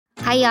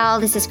Hi, y'all.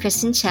 This is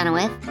Kristen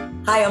Chenoweth.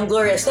 Hi, I'm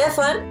Gloria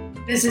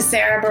Estefan. This is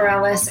Sarah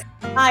Bareilles.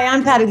 Hi,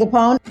 I'm Patti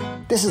LuPone.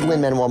 This is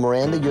Lin-Manuel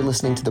Miranda. You're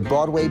listening to the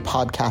Broadway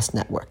Podcast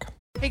Network.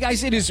 Hey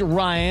guys, it is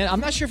Ryan. I'm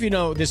not sure if you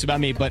know this about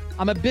me, but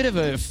I'm a bit of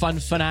a fun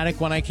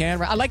fanatic when I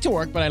can. I like to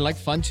work, but I like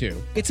fun too.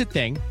 It's a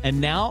thing. And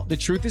now the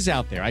truth is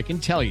out there. I can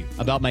tell you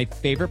about my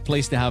favorite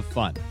place to have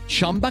fun.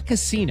 Chumba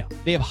Casino.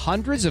 They have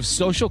hundreds of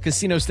social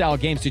casino style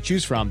games to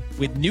choose from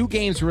with new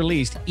games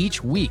released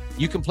each week.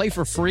 You can play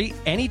for free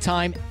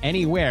anytime,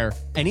 anywhere.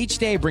 And each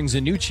day brings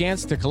a new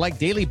chance to collect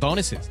daily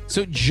bonuses.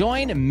 So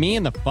join me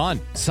in the fun.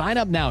 Sign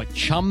up now at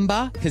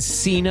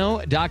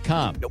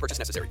ChumbaCasino.com. No purchase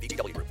necessary.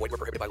 VGW. Void where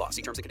prohibited by law.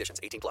 See terms and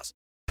conditions. 18+.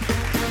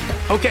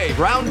 Okay,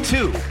 round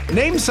two.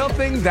 Name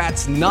something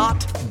that's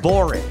not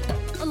boring.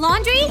 A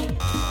laundry?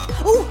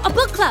 Ooh, a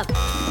book club.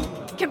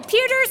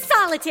 Computer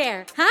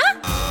solitaire, huh?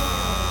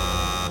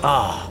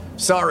 Ah,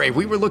 sorry.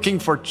 We were looking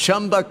for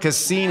Chumba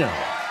Casino.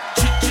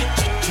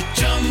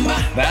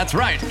 That's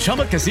right.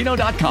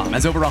 ChumbaCasino.com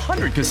has over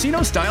 100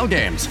 casino-style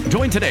games.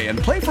 Join today and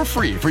play for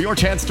free for your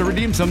chance to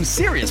redeem some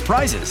serious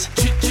prizes.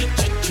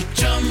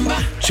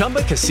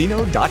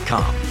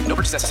 ChumbaCasino.com. No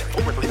purchase necessary.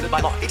 Void where prohibited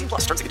by law. 18+.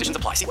 Terms and conditions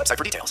apply. See website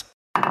for details.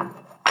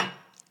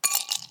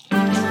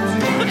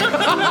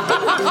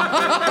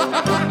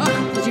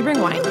 Did you bring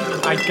wine?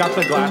 I got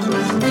the glasses.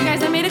 You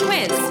guys, I made a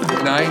quiz.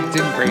 No, I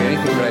didn't bring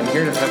anything, but I'm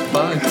here to have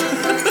fun.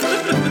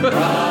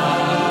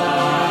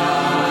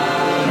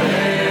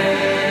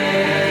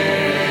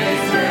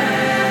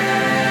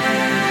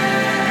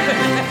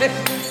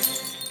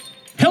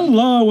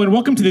 Hello, and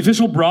welcome to the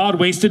official Broad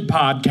Wasted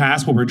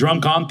podcast where we're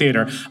drunk on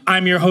theater.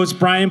 I'm your host,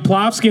 Brian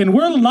Plofsky, and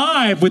we're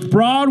live with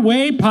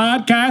Broadway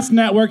Podcast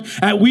Network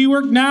at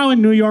WeWork Now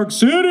in New York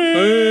City.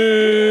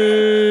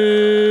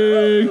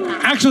 Hey.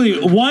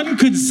 Actually, one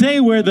could say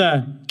we're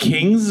the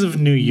kings of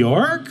New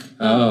York.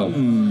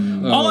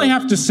 All I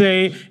have to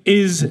say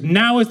is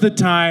now is the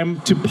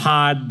time to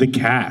pod the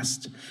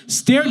cast.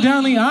 Stare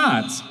down the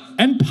odds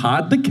and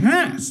pod the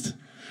cast.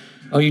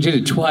 Oh, you did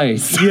it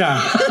twice. Yeah,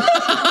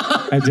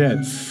 I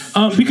did.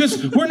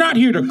 Because we're not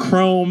here to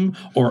chrome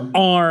or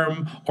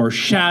arm or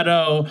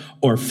shadow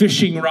or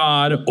fishing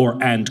rod or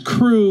and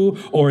crew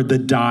or the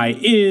die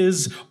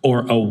is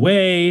or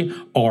away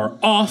or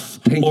off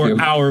or you.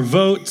 Our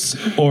votes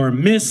or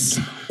miss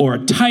or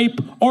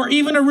type or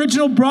even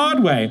original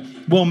Broadway.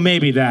 Well,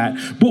 maybe that.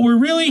 But we're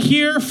really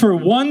here for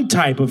one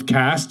type of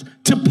cast,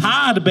 to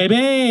pod,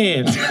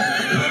 baby.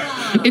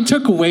 It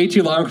took way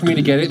too long for me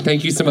to get it.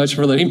 Thank you so much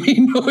for letting me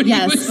know what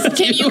Yes. you was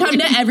Can you come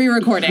to every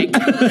recording?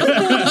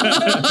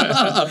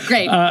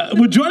 Great.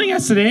 Well, joining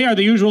us today are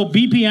the usual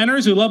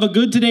BPNers who love a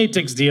good Today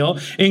Ticks deal,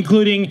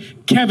 including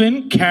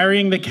Kevin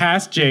carrying the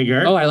cast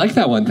Jager. Oh, I like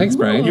that one. Thanks,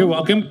 Brian. You're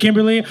welcome.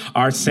 Kimberly,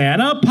 our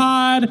Santa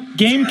Pod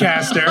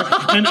gamecaster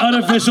and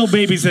unofficial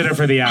babysitter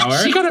for the hour.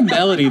 She got a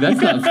melody.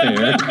 That's not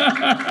fair.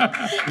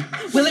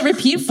 Will it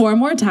repeat 4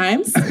 more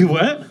times?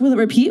 What? Will it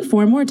repeat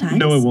 4 more times?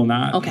 No, it will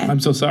not. Okay. I'm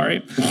so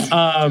sorry.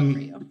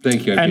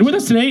 Thank you. And with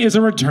us today is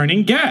a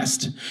returning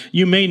guest.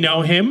 You may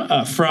know him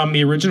from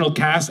the original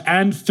cast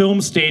and film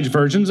stage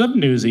versions of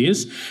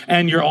Newsies,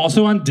 and you're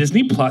also on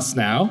Disney Plus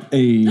now.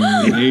 Hey. He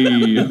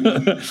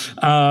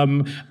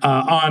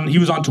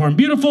was on Torn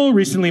Beautiful,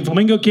 recently in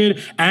Flamingo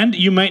Kid, and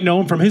you might know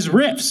him from his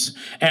riffs.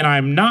 And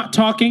I'm not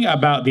talking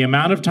about the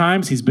amount of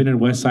times he's been in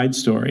West Side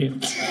Story.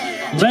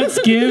 Let's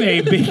give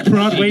a big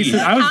Broadway.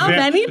 How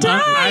many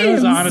times? I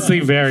was honestly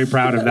very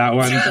proud of that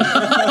one.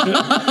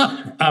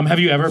 Have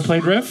you ever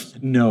played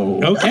riff?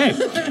 No. Okay.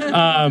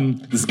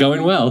 This is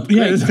going well.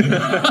 Yes.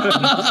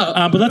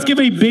 But let's give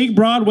a big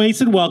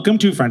Broad-waisted welcome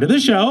to friend of the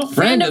show.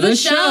 Friend of the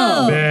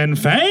show. Ben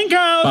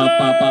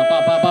Fankhauser.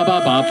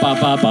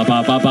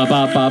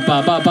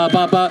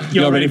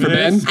 You all ready for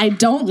Ben? I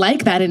don't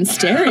like that in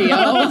stereo.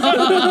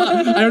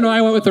 I don't know.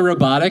 I went with the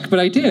robotic, but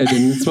I did,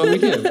 and it's what we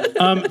do.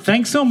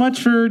 Thanks so much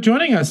for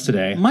joining us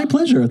today. My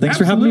pleasure. Thanks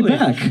for having me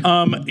back.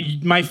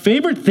 My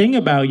favorite thing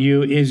about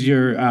you is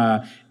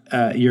your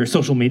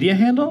social media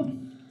handle.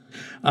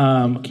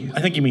 I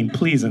think you mean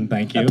please and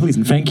thank you. Please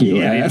and thank you.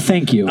 Yeah.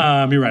 Thank you.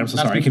 You're right. I'm so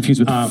Not to sorry. be confused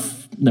with.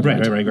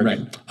 Right.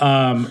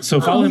 So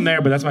follow him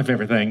there, but that's my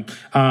favorite thing.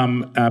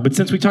 But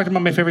since we talked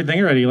about my favorite thing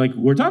already,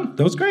 we're done.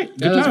 That was great.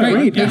 Good job.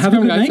 Great. Yeah, have a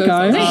good night,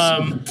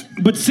 guys.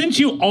 But since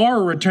you are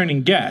a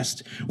returning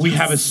guest, we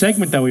have a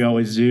segment that we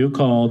always do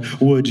called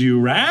Would You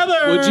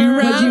Rather? Would you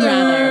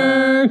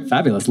rather?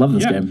 Fabulous. Love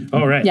this game.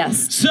 All right.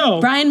 Yes.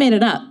 So Brian made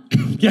it up.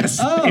 Yes.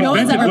 No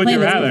one's ever Would played You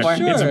this Rather. before.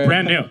 It's Sure.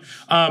 brand new.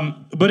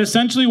 But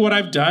essentially what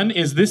I've done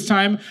is this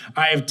time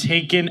I have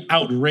taken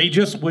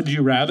outrageous Would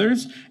You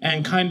Rathers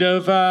and kind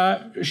of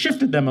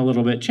shifted them a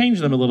little bit,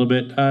 changed them a little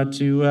bit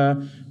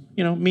to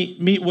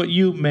meet what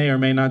you may or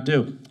may not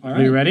do. All right.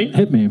 Are you ready?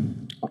 Hit me.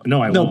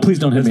 No, I won't. No, please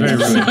don't hit me.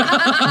 That's very rude.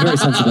 Very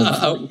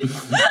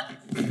sensitive.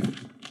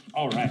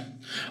 All right.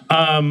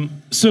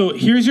 So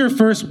here's your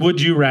first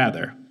Would You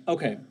Rather.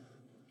 Okay.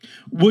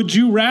 Would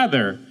you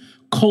rather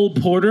Cole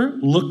Porter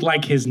looked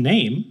like his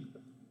name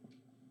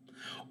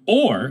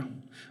or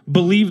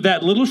believe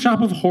that Little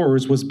Shop of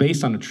Horrors was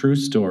based on a true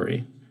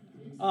story?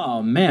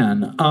 Oh,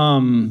 man.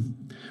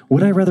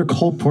 Would I rather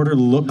Cole Porter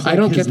look like I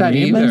don't his get that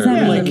name? either. does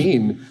that What do mean? you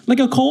mean? Like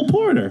a Cole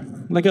Porter.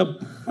 Like a,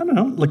 I don't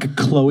know. Like a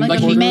Chloe Like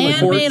a Porter? man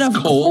Horse made of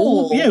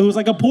coal? coal. Yeah, who's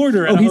like a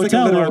porter at a he's like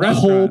a hotel or a literal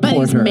Cole restaurant. But he's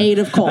Porter. made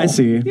of coal. I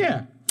see.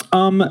 Yeah.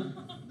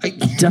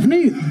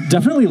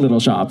 Definitely Little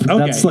Shop. Okay.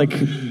 That's like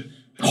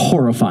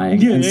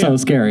horrifying and yeah. so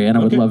scary, and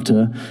I would love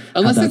to.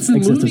 Unless have it's that the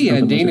exist as movie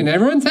part of the ending and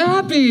everyone's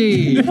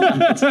happy.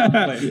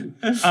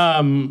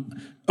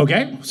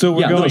 Okay, so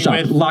we're Yeah, going Little Shop.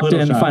 with Locked Little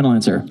in. Shop. Final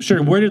answer.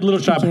 Sure. Where did Little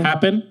Shop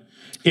happen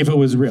if it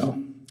was real?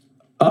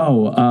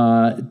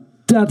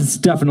 That's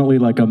definitely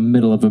like a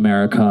middle of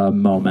America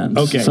moment.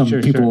 Okay, Some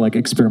sure, people sure. like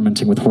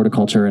experimenting with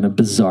horticulture in a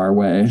bizarre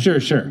way. Sure.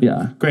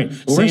 Yeah. Great.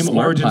 We're a Same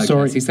smart origin podcast.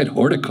 story. He said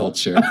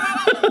horticulture.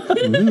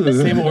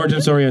 Same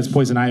origin story as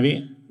Poison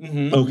Ivy.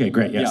 Okay,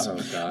 great. Yes.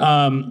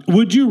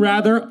 Would you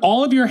rather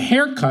all of your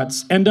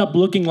haircuts end up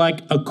looking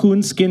like a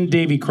coonskin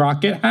Davy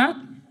Crockett hat,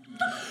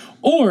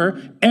 or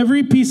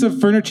every piece of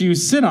furniture you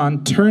sit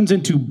on turns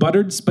into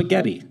buttered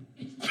spaghetti?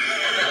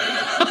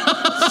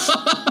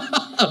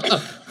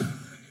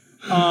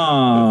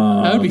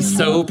 That would be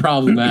so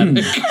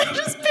problematic.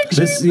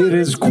 It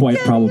is quite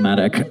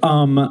problematic.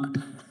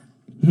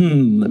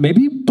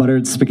 Maybe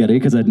buttered spaghetti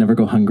because I'd never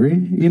go hungry,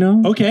 you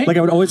know? Okay. Like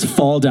I would always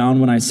fall down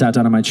when I sat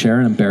down in my chair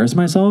and embarrass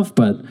myself,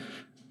 but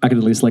I could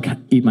at least like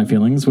eat my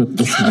feelings with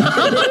the snack.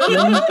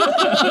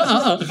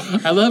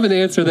 I love an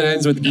answer that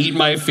ends with "eat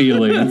my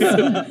feelings."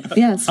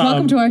 Yes.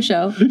 Welcome to our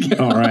show.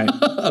 All right.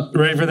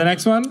 Ready for the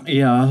next one?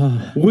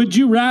 Yeah. Would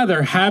you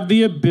rather have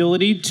the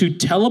ability to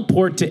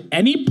teleport to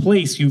any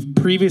place you've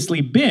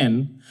previously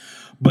been,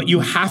 but you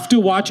have to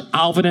watch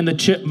Alvin and the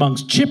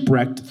Chipmunks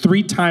Chipwrecked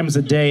 3 times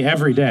a day,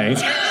 every day?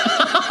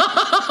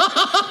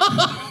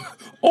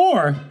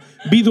 Or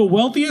be the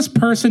wealthiest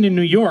person in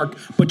New York,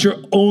 but you're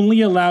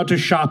only allowed to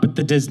shop at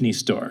the Disney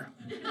store?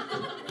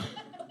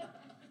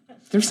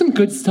 There's some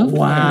good stuff.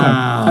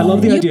 Wow. I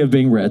love the idea of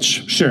being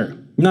rich. Sure.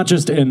 Not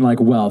just in like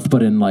wealth,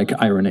 but in like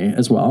irony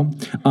as well.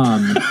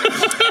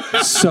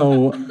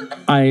 So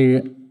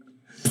I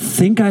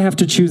think I have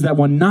to choose that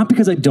one, not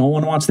because I don't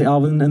want to watch the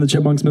Alvin and the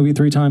Chipmunks movie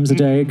 3 times a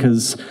day,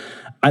 because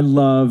I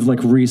love like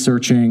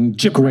researching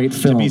great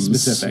films. to be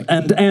specific.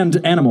 And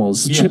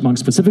animals, chipmunks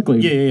specifically.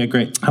 Yeah,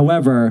 great.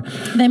 However,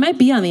 They might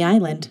be on the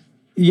island.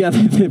 yeah,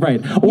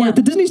 right. Or at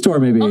the Disney store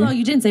maybe. Although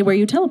you didn't say where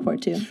you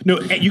teleport to.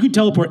 No, you could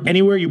teleport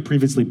anywhere you've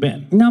previously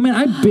been. No, man,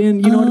 I've been,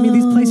 you know what I mean?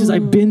 These places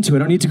I've been to, I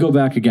don't need to go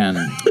back again.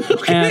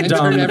 And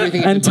turn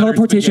everything into and buttered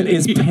teleportation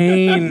is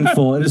spaghetti.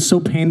 painful. It is so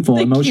painful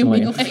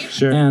emotionally.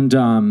 Sure.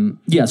 And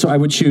yeah, so I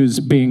would choose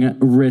being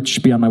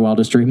rich beyond my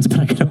wildest dreams, but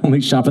I could only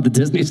shop at the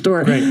Disney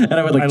store. Great. And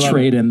I would I like love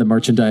trade in the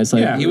merchandise.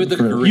 Like, Yeah. You would look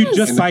for- great. You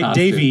just in the buy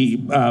costume. Davy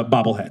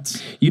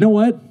bobbleheads. You know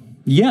what?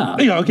 Yeah.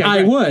 Yeah, okay,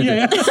 I great. would.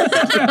 Yeah.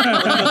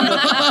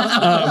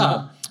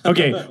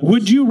 Okay,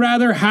 would you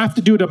rather have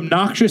to do an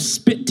obnoxious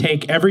spit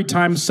take every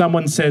time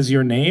someone says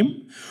your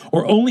name,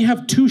 or only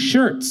have 2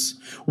 shirts,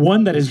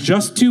 one that is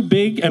just too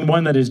big and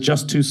one that is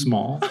just too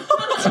small?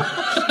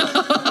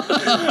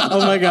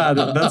 Oh my God,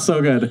 that's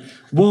so good.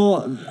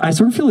 Well, I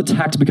sort of feel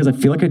attacked because I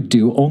feel like I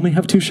do only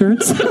have 2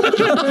 shirts.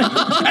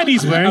 And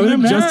he's wearing I was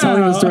them just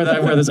telling the now. story that I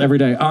wear this every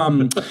day.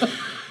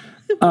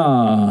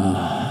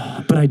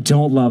 But I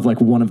don't love like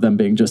one of them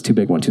being just too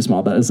big, one too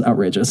small. That is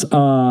outrageous. Wait,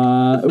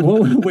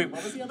 what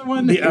was the other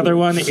one? The other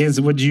one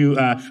is, would you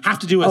have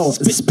to do a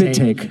spit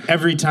take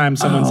every time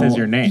someone says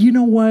your name? You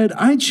know what?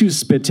 I choose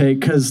spit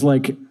take because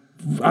like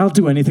I'll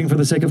do anything for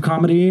the sake of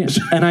comedy,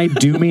 and I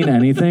do mean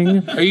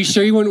anything. Are you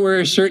sure you wouldn't wear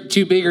a shirt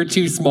too big or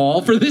too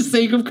small for the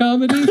sake of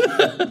comedy?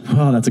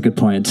 Oh, that's a good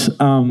point.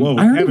 Whoa,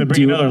 I already Kevin,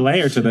 bring do- another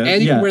layer to this.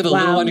 And you Yeah. can wear the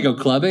little one to go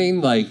clubbing,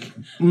 like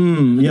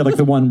Yeah, like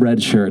the one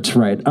red shirt,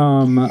 right?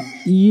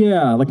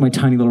 Yeah, like my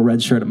tiny little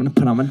red shirt. I'm gonna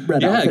put on my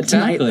red outfit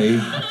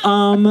exactly.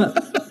 tonight.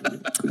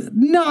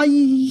 No,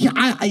 yeah,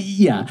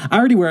 I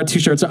already wear 2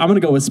 shirts, so I'm gonna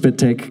go with spit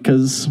take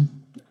because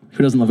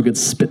who doesn't love a good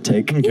spit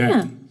take? Okay.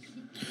 Yeah.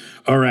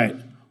 All right.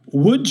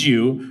 Would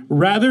you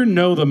rather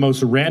know the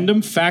most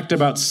random fact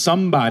about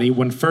somebody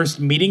when first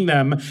meeting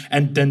them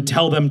and then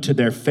tell them to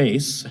their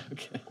face?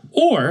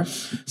 Or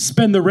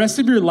spend the rest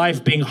of your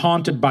life being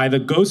haunted by the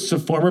ghosts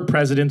of former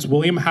presidents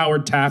William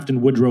Howard Taft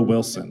and Woodrow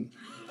Wilson?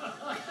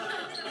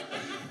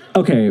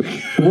 Okay,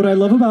 what I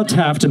love about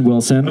Taft and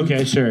Wilson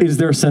is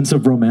their sense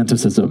of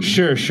romanticism.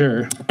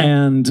 Sure.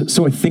 And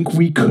so I think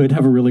we could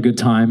have a really good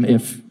time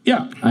if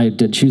I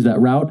did choose that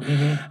route.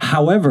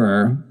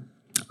 However,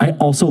 I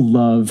also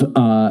love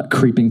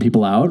creeping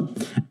people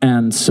out.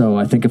 And so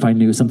I think if I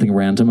knew something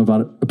random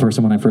about a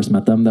person when I first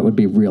met them, that would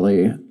be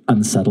really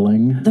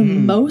unsettling. The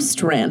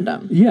most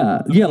random.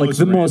 Yeah, like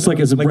the most like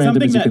as random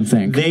something as you that can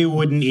think. They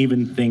wouldn't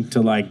even think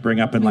to like bring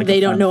up in like They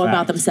a don't fun know fact.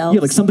 about themselves.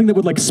 Yeah, like something that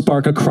would like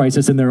spark a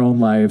crisis in their own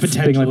life.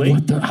 Being like,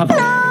 what the, how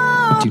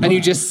the and you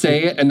just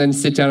say it and then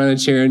sit down on a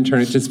chair and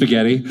turn it to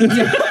spaghetti.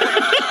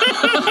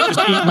 just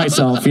eat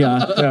myself.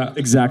 Yeah,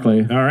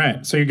 exactly. All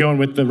right. So you're going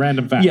with the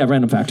random fact. Yeah,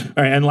 random fact.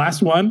 All right. And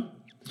last one.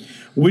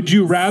 Would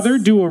you rather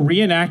do a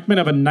reenactment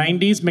of a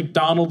 90s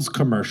McDonald's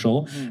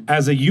commercial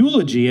as a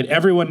eulogy at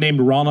everyone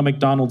named Ronald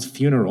McDonald's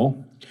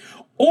funeral,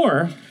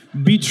 or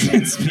be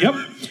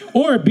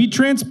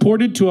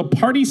transported to a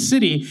party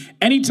city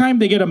anytime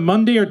they get a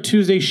Monday or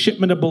Tuesday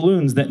shipment of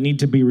balloons that need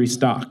to be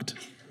restocked.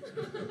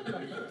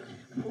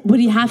 Would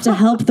he have to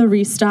help the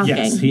restocking?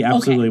 Yes, he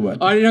absolutely would.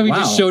 Oh, I didn't know he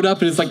just showed up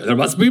and it's like, there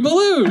must be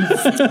balloons.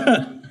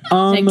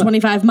 Take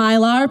 25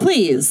 Mylar,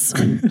 please.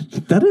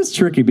 That is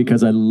tricky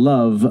because I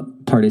love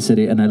Party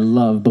City and I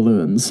love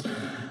balloons.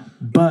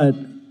 But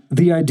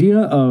the idea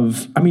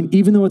of, I mean,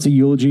 even though it's a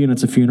eulogy and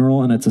it's a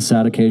funeral and it's a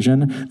sad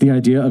occasion, the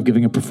idea of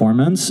giving a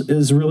performance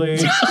is really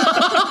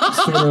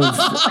sort of,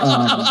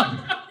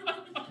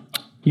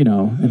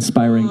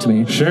 inspiring to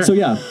me. Sure. So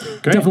yeah,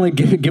 definitely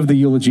give the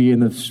eulogy in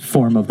the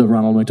form of the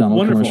Ronald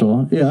McDonald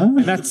commercial. Yeah.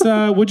 And that's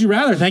Would You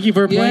Rather. Thank you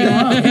for playing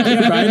along.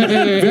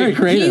 Very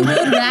creative.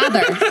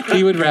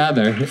 He would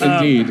rather,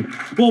 indeed.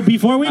 Well,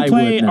 before we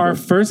play our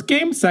first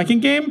game,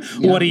 second game,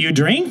 what are you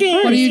drinking?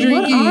 What are you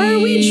drinking? What are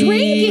we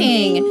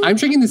drinking? I'm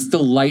drinking this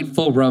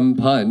delightful rum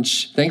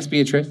punch. Thanks,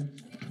 Beatrice.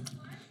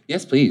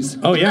 Yes, please.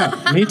 Oh,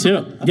 yeah. Me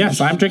too. Yes,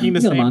 I'm drinking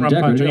the same rum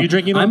punch. Are you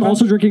drinking rum I'm punch?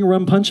 also drinking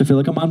rum punch. I feel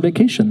like I'm on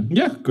vacation.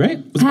 Yeah,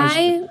 great.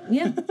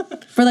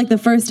 For like the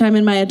first time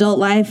in my adult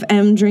life,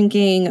 I'm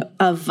drinking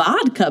a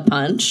vodka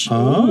punch.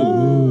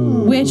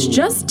 Oh. Which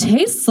just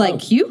tastes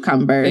like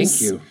cucumbers.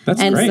 Thank you. That's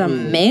and great.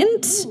 some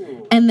mint.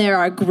 And there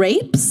are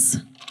grapes,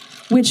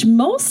 which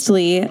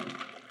mostly,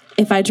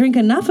 if I drink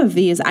enough of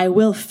these, I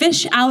will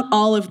fish out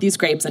all of these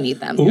grapes and eat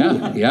them.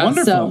 Yeah.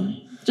 Wonderful. So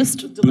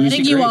just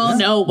letting you all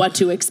know what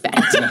to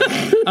expect.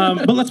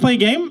 But let's play a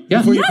game. Yeah.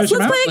 before you Yes, fish them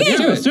let's out? play a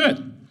game. Let's do it.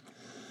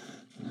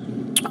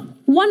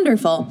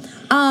 Wonderful.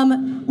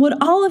 Would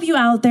all of you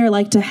out there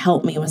like to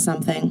help me with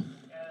something?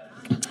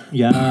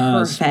 Yeah.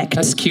 Perfect.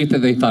 That's cute that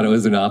they thought it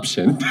was an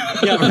option.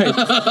 Yeah, right.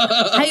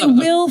 I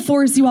will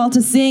force you all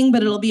to sing,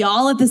 but it'll be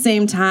all at the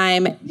same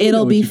time.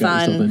 It'll be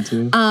fun.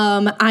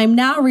 I'm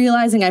now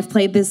realizing I've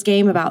played this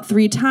game about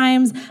 3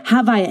 times.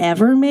 Have I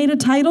ever made a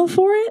title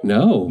for it?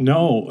 No.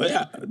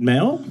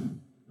 Mel?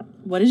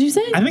 What did you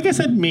say? I think I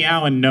said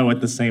meow and no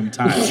at the same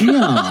time.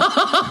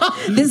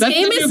 This That's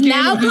game the new is game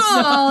now of this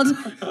called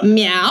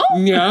Meow.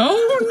 Meow?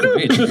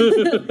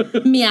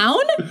 Great. Meow.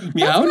 That's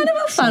kind of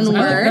a fun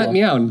word.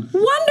 Meow.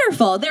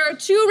 Wonderful. There are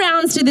 2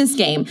 rounds to this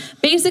game.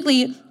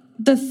 Basically,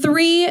 the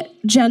 3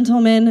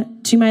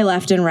 gentlemen to my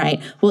left and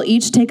right will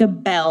each take a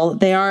bell.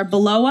 They are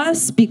below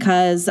us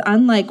because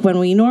unlike when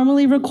we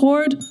normally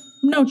record,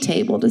 no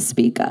table to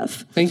speak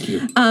of. Thank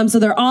you. So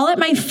they're all at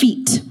my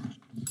feet,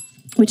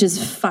 which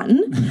is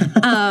fun.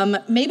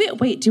 Maybe,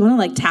 wait, do you want to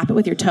like tap it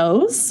with your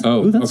toes?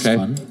 Oh, Ooh, that's okay.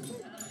 fun.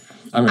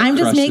 I'm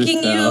just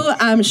making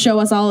you show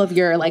us all of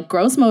your like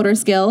gross motor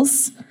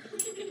skills.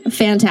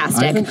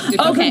 Fantastic. It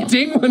doesn't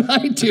ding when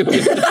I do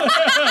it.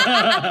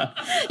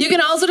 You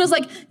can also just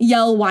like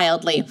yell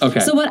wildly.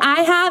 Okay. So what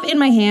I have in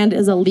my hand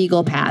is a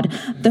legal pad.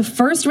 The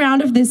first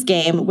round of this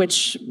game,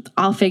 which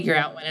I'll figure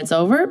out when it's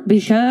over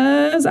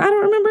because I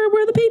don't remember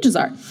where the pages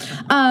are.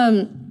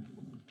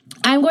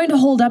 I'm going to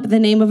hold up the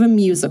name of a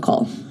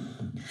musical.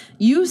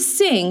 You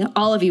sing,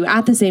 all of you,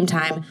 at the same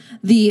time,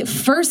 the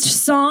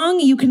first song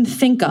you can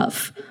think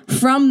of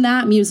from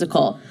that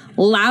musical,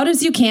 loud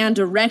as you can,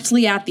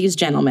 directly at these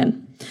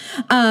gentlemen.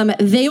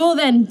 They will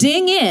then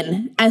ding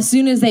in as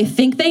soon as they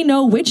think they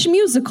know which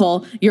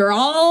musical you're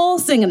all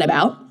singing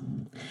about.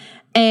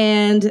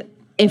 And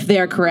if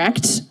they're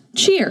correct,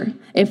 cheer.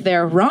 If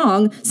they're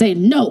wrong, say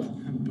no.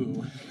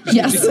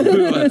 Yes.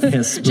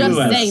 Just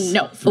say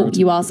no. Oh,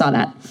 you all saw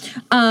that.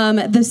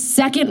 The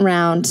second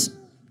round,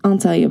 I'll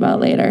tell you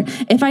about later.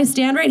 If I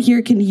stand right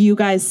here, can you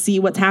guys see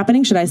what's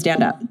happening? Should I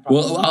stand up?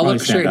 Well, I'll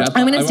look straight up.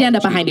 I'm going to stand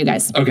up behind you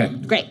guys. Okay.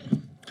 Great.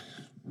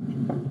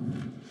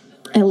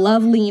 I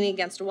love leaning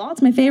against a wall.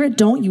 It's my favorite.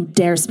 Don't you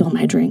dare spill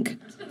my drink.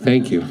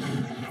 Thank you.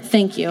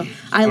 Thank you.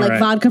 I like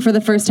vodka for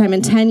the first time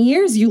in 10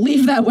 years. You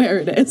leave that where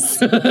it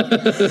is.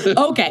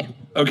 Okay.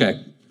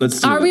 Okay. Let's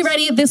do Are we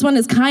ready? This one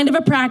is kind of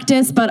a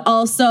practice, but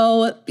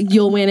also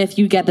you'll win if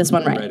you get this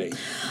one right. Ready.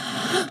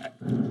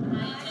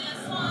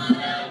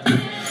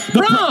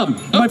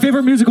 Prom! My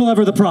favorite musical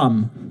ever, The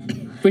Prom.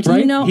 Which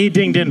you know, He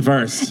dinged in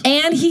first.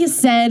 and he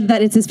said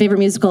that it's his favorite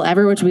musical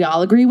ever, which we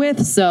all agree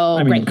with. So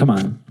I mean, great. come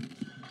on.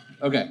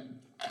 Okay.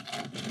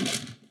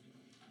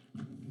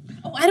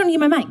 Oh, I don't need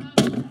my mic.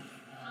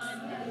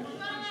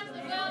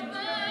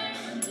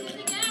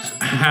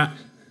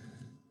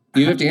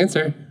 You have to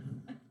answer.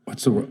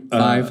 What's the word?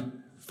 5,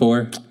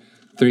 4,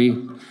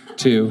 3,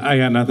 2, I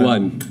got nothing.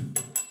 1.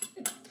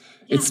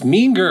 It's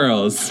Mean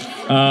Girls.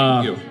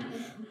 Thank you.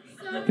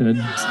 Good.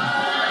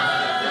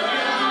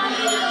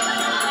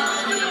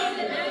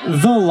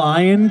 The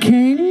Lion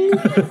King?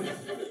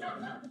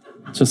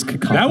 Just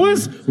That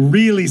was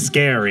really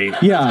scary.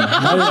 Yeah.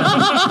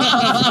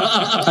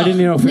 I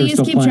didn't know if we were Please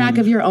still keep playing. track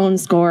of your own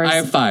scores. I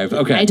have 5.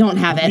 Okay. I don't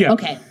have it. Yeah.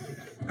 Okay.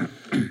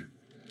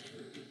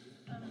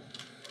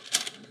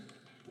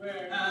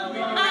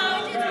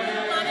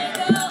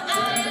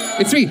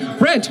 It's me,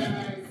 Brent.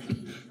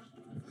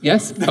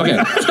 Yes? Okay.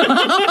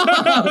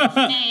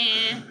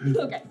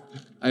 Okay.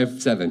 I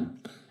have 7.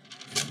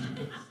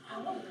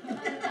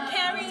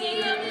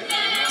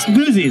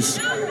 Boozies.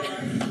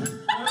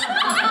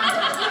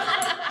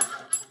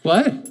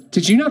 What?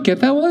 Did you not get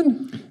that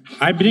one?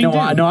 I believe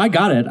No, I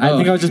got it. I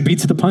think I was just beat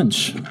to the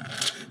punch.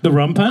 The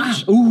rum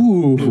punch?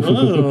 Ooh.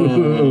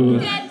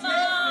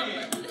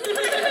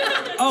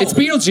 It's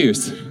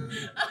Beetlejuice.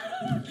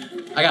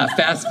 I got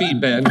fast feet,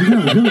 Ben.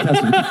 Really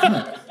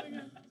fast.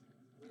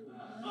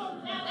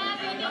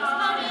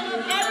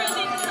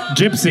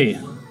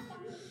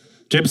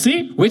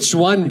 Gypsy? Which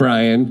one,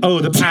 Brian? Oh,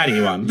 the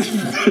Patty one.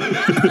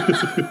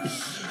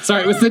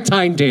 Sorry, it was the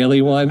Tyne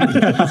Daly one.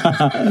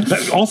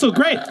 That's also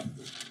great.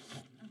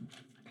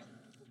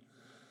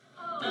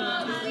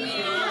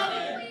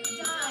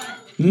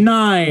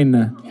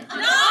 Nine.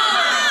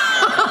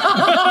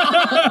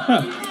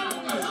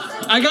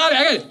 I got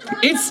it.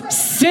 It's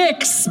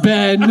 6,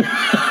 Ben.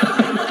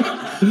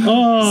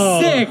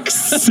 Oh.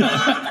 6. You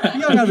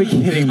gotta be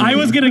kidding me. I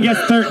was going to guess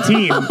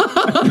 13.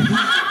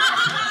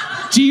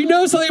 Do you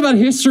know something about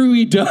history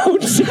we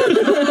don't?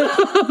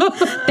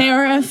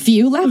 There are a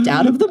few left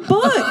out of the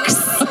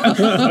books.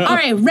 All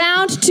right,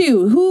 round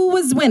 2. Who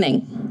was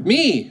winning?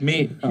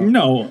 Me. Oh.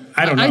 No,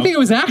 I don't know. I think it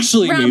was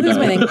actually Round me, who's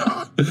though. winning?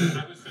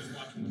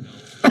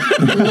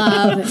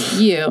 Love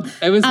you.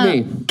 It was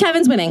me.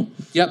 Kevin's winning.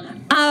 Yep.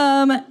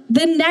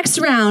 The next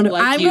round,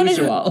 Like I'm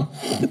usual.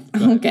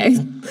 gonna. Okay,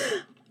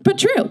 but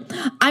true.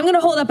 I'm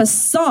gonna hold up a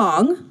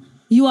song.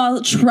 You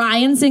all try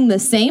and sing the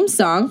same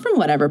song from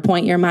whatever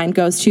point your mind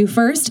goes to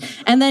first,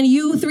 and then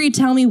you 3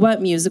 tell me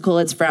what musical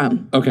it's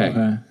from.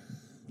 Okay.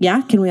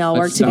 Yeah, can we all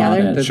work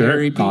together?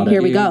 Sure.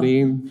 Here we go.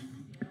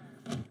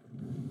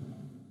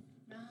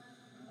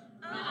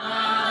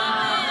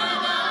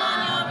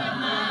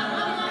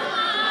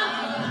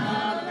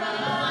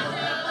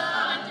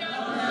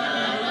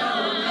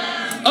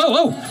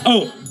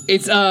 Oh!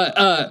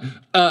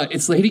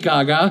 It's Lady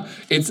Gaga.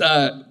 It's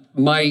I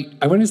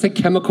wanted to say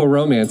Chemical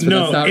Romance, but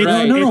that's not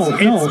right.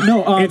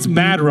 No. It's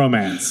Mad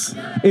Romance.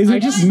 Is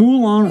it just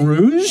Moulin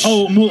Rouge?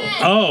 Oh.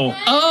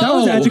 That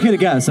was an educated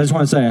guess. I just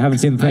want to say I haven't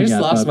seen the thing I just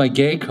yet. lost my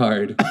gay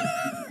card.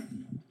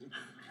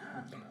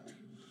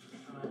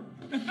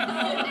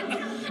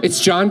 It's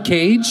John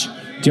Cage.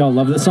 Do y'all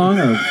love this song?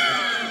 Or?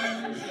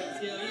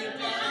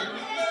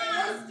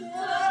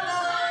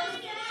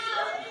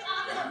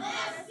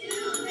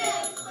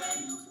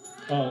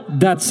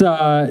 That's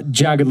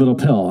Jagged Little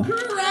Pill.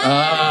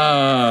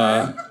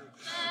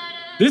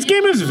 This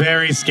game is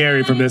very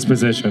scary from this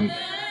position.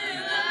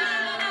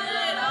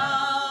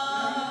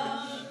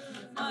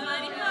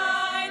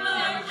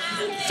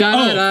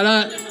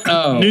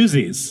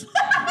 Newsies.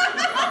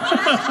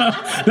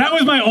 That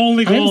was my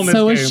only goal in I'm this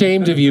so game.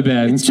 ashamed of you,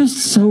 Ben. It's just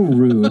so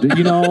rude.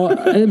 You know,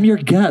 I'm your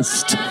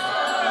guest.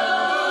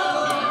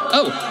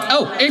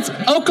 Oh, it's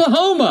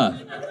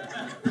Oklahoma.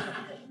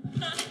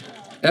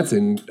 That's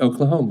in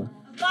Oklahoma.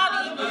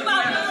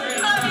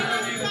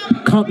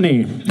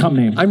 Company.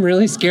 I'm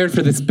really scared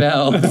for this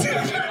bell.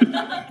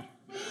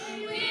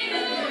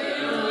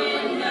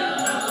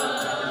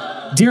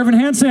 Dear Evan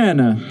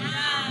Hansen.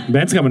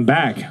 Ben's coming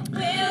back.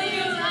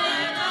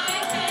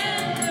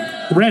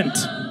 Rent.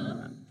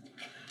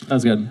 That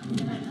was good.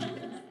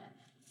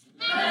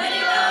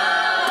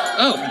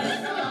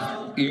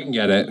 Oh, you can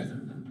get it.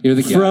 You're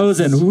the guest.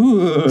 Frozen.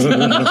 Ooh.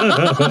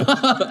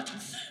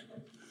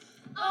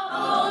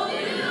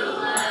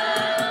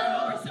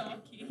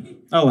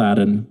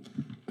 Aladdin.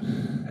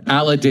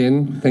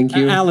 Thank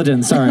you.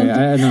 Aladdin, sorry.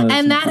 I know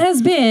And that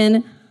has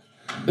been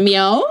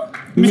Meow.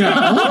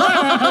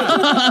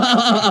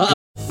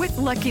 With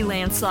Lucky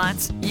Land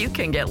Slots, you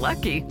can get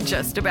lucky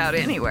just about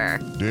anywhere.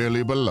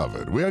 Dearly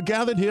beloved, we are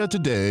gathered here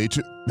today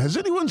to... Has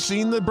anyone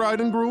seen the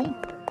bride and groom?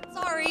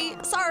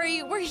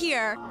 Sorry, we're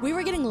here. We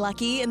were getting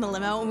lucky in the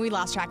limo and we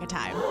lost track of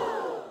time.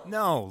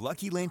 No,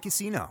 Lucky Land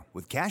Casino,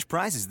 with cash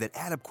prizes that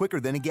add up quicker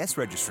than a guest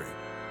registry.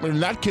 In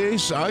that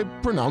case, I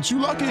pronounce you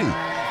lucky.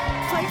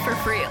 Play for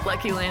free at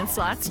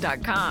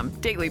LuckyLandSlots.com.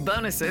 Daily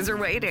bonuses are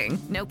waiting.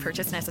 No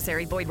purchase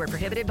necessary. Void where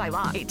prohibited by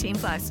law.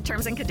 18+.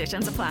 Terms and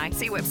conditions apply.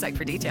 See website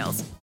for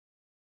details.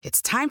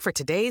 It's time for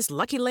today's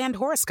Lucky Land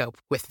horoscope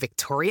with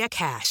Victoria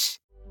Cash.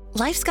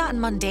 Life's gotten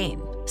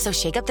mundane, so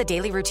shake up the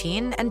daily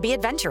routine and be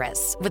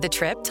adventurous with a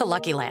trip to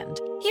Lucky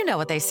Land. You know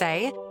what they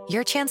say.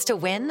 Your chance to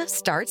win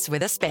starts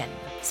with a spin.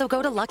 So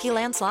go to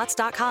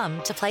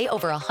LuckyLandSlots.com to play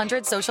over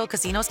 100 social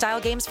casino-style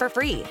games for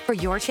free for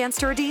your chance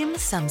to redeem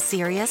some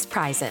serious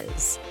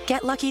prizes.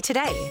 Get lucky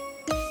today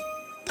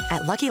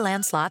at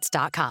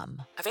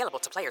LuckyLandSlots.com. Available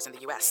to players in the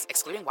U.S.,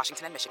 excluding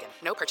Washington and Michigan.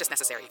 No purchase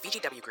necessary.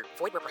 VGW Group.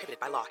 Void where prohibited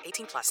by law.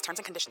 18+. Terms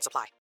and conditions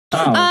apply.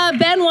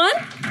 Ben won?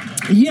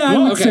 Yeah, I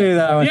would say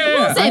that.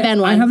 We'll say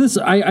Ben won. I have this.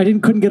 I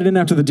couldn't get it in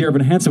after the Dear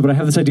Evan Hansen, but I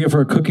have this idea for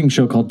a cooking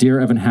show called Dear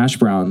Evan Hash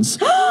Browns.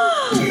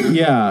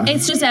 Yeah.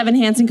 It's just Evan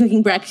Hansen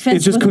cooking breakfast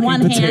It's just with cooking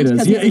one hand potatoes.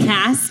 because Yeah. he's a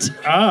cast.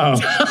 Oh.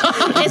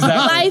 It's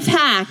life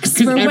hacks for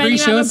Because when every you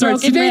show have a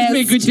starts, broken today's been a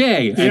wrist. good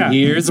day. Yeah. And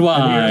here's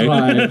why.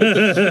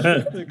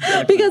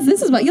 Because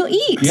this is what you'll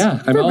eat.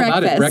 Yeah, I'm for all breakfast.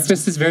 about it.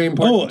 Breakfast is very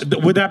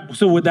important. Would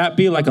that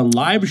be like a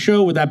live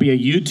show? Would that be a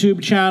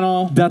YouTube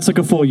channel? That's like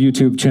a full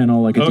YouTube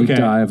channel, like a deep Okay.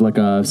 dive, like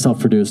a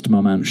self-produced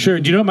moment. Sure.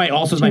 Do you know what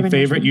also is my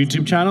favorite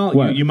YouTube channel?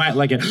 What? You might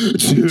like it.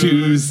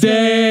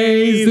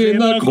 Tuesdays in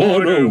the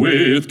corner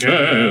with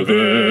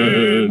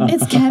Kevin.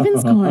 It's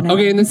Kevin's corner.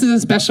 Okay, and this is a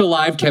special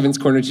live Kevin's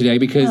Corner today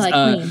because I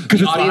like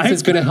Queen. the audience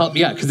is going to help.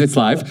 Yeah, because it's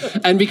live,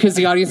 and because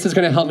the audience is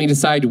going to help me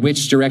decide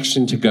which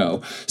direction to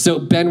go. So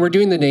Ben, we're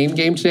doing the name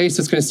game today, so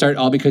it's going to start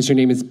all because your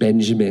name is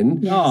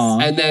Benjamin,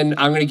 and then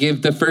I'm going to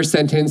give the first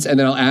sentence, and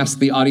then I'll ask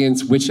the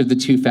audience which of the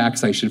two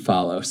facts I should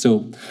follow.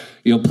 So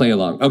you'll play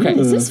along. Okay.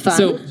 This is fun.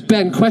 So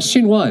Ben,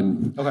 question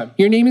 1. Okay.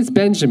 Your name is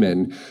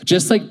Benjamin,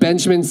 just like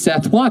Benjamin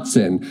Seth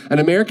Watson, an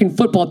American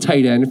football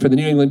tight end for the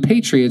New England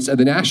Patriots of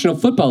the National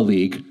Football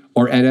League,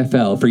 or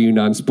NFL for you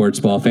non-sports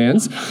ball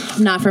fans,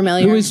 Not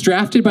familiar. who was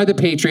drafted by the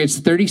Patriots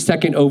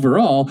 32nd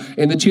overall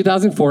in the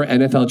 2004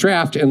 NFL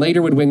Draft and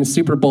later would win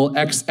Super Bowl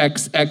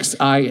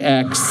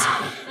XXXIX,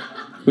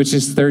 which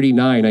is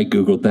 39, I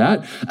Googled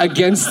that,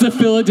 against the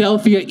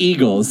Philadelphia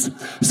Eagles.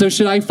 So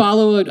should I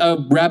follow a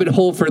rabbit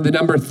hole for the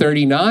number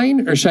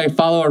 39, or should I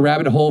follow a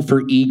rabbit hole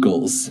for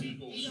Eagles?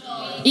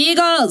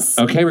 Eagles.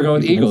 Okay, we're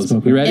going with Eagles.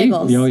 You ready?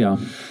 Eagles. Yeah.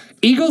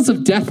 Eagles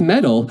of Death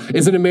Metal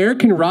is an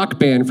American rock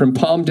band from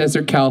Palm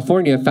Desert,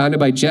 California, founded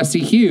by Jesse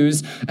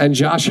Hughes and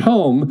Josh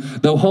Homme,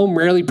 though Homme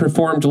rarely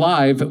performed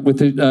live with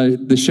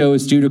the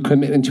shows due to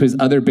commitment to his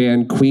other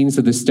band, Queens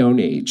of the Stone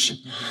Age.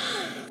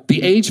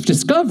 The Age of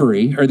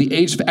Discovery, or the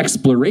Age of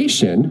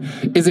Exploration,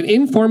 is an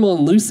informal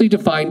and loosely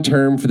defined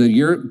term for the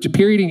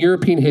period in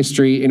European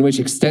history in which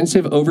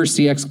extensive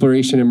overseas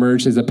exploration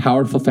emerged as a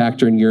powerful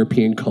factor in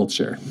European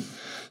culture.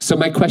 So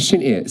my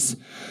question is,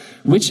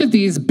 which of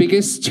these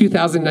biggest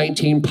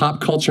 2019 pop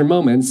culture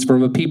moments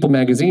from a People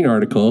magazine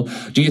article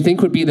do you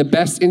think would be the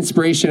best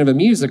inspiration of a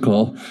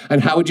musical,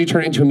 and how would you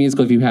turn it into a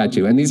musical if you had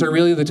to? And these are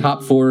really the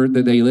top 4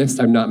 that they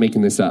list. I'm not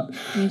making this up.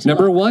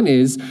 Number 1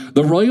 is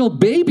the royal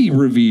baby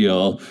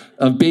reveal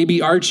of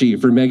baby Archie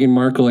for Meghan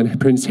Markle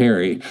and Prince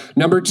Harry.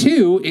 Number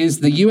 2 is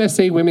the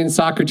USA women's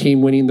soccer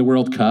team winning the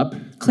World Cup.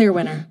 Clear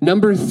winner.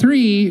 Number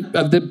 3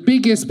 of the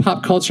biggest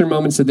pop culture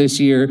moments of this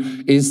year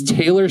is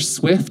Taylor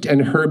Swift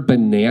and her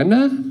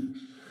banana.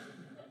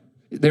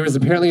 There was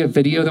apparently a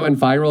video that went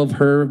viral of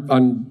her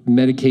on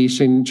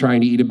medication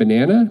trying to eat a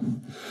banana.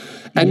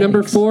 And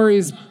number 4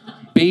 is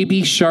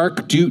Baby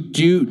Shark doot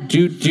doot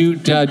doot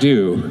doot da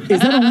doo. Is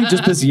that only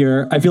just this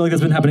year? I feel like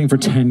that's been happening for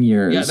 10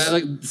 years. Yeah,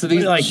 so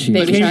these they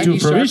came to Baby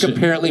Shark fruition.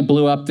 apparently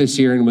blew up this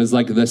year and was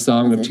like the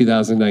song of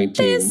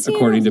 2019,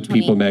 according to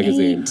People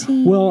magazine.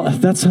 Well,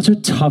 that's such a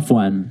tough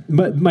one.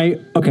 But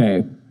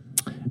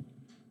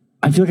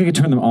I feel like I could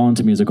turn them all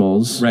into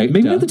musicals. Right.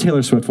 Maybe not the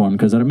Taylor Swift one,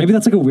 because maybe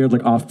that's like a weird,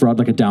 like off-broad,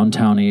 like a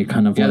downtowny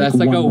kind of. Yeah, that's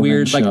like a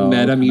weird, like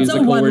meta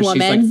musical where she's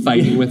like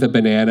fighting with a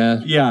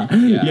banana. Yeah.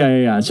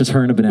 It's just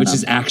her and a banana, which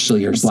is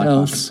actually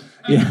herself.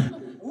 Yeah.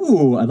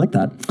 Ooh, I like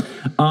that.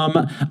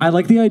 I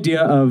like the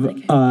idea of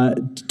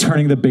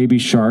turning the Baby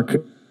Shark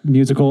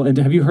musical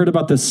into. Have you heard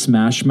about the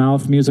Smash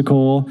Mouth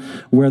musical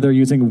where they're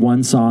using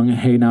one song,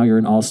 "Hey Now You're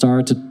an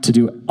All-Star," to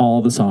do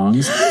all the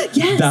songs?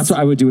 Yes, that's what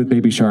I would do with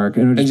Baby Shark,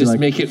 and, just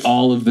make it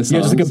all of the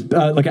songs. Yeah, just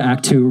like an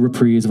Act 2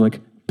 reprise of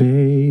like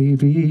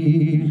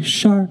Baby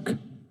Shark,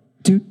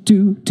 do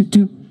do do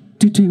do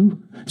do do.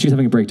 She's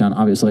having a breakdown,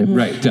 obviously.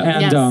 Right.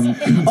 And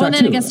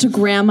then it gets to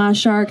Grandma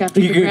Shark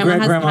after the grandma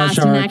has passed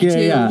in Act 2.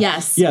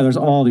 Yes. Yeah, there's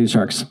all these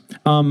sharks.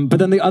 But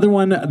then the other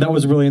one that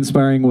was really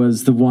inspiring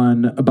was the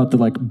one about the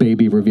like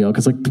baby reveal,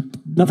 because like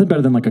nothing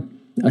better than like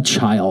a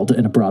child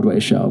in a Broadway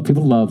show.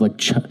 People love like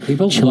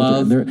people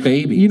children. love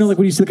babies. You know, like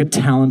when you see like a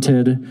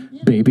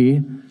talented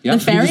baby. Yep.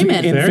 The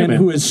Ferryman. Infant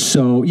who is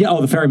so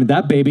the Ferryman.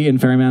 That baby in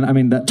Ferryman. I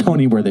mean, that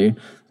Tony worthy.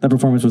 That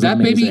performance was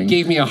amazing. That baby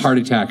gave me a heart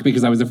attack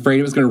because I was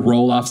afraid it was going to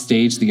roll off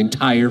stage the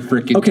entire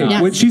freaking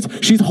time. When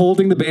she's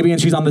holding the baby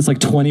and she's on this like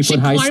 20-foot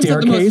high climbs up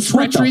staircase. the most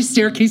treacherous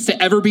staircase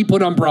to ever be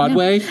put on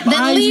Broadway.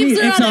 Then leaves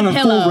her it's on a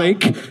full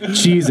rake.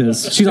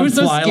 Jesus, she's on those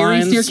fly scary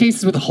lines.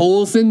 staircases with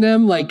holes in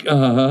them. Like,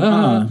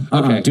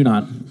 okay, do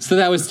not. So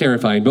that was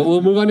terrifying. But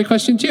we'll move on to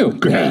question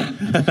 2.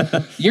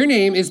 Your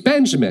name is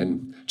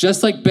Benjamin.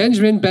 Just like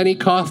Benjamin Benny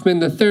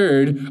Kaufman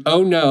III,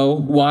 oh no,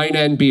 wine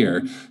and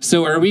beer.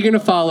 So are we going to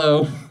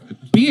follow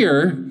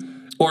beer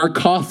or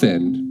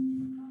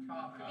coffin?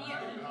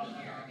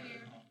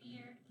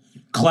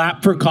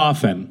 Clap for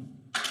coffin.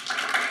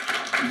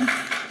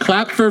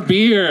 Clap for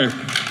beer.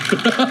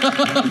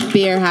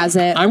 Beer has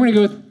it. I'm going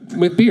to go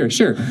with beer,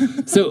 sure.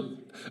 So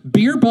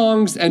Beer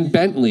Bongs and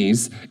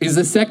Bentleys is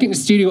the second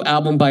studio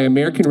album by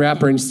American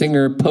rapper and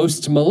singer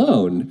Post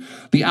Malone.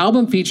 The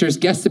album features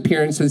guest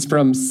appearances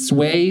from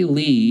Sway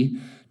Lee,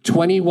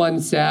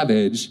 21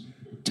 Savage,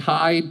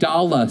 Ty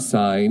Dolla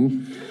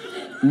 $ign,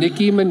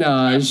 Nicki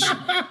Minaj,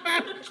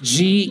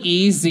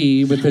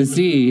 G-Eazy with a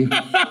Z,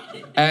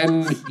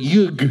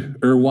 Yug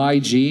or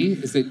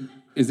YG? Is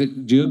it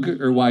Yug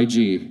or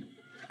YG?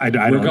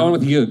 We're going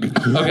with Yug.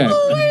 Okay.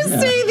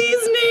 Say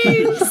these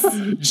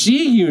names.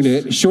 G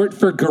Unit, short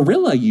for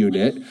Gorilla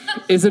Unit,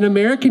 is an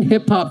American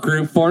hip-hop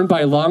group formed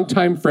by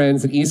longtime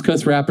friends and East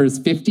Coast rappers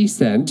 50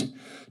 Cent,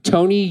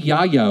 Tony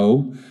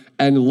Yayo,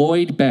 and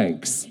Lloyd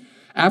Banks.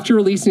 After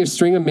releasing a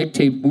string of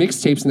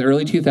mixtapes in the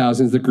early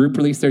 2000s, the group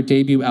released their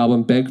debut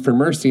album, Beg for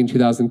Mercy, in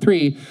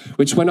 2003,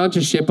 which went on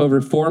to ship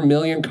over 4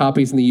 million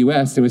copies in the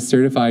US and was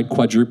certified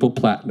quadruple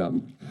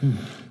platinum.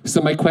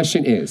 So my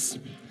question is,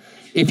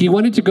 if you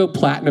wanted to go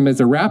platinum as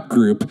a rap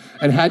group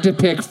and had to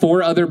pick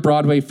 4 other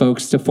Broadway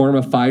folks to form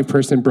a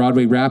 5-person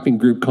Broadway rapping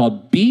group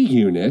called B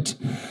Unit,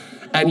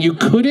 and you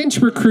couldn't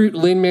recruit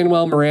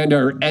Lin-Manuel Miranda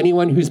or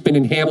anyone who's been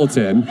in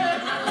Hamilton,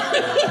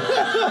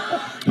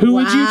 who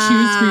would you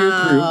choose for your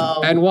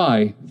group and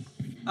why?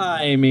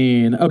 I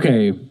mean,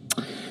 okay.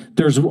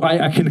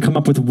 I can come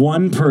up with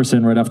one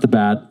person right off the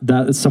bat.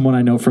 That is someone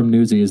I know from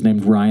Newsies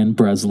named Ryan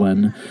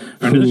Breslin.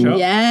 Friend of the show?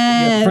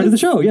 Yes. Friend of the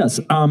show, yes.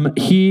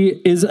 He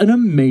is an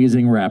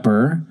amazing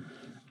rapper.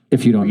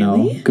 If you don't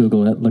know,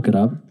 Google it, look it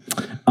up.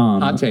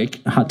 Hot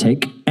take.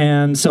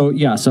 And so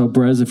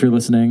Brez, if you're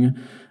listening,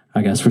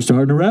 I guess we're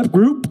starting a rap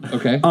group.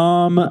 Okay.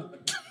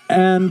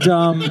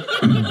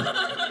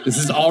 This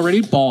is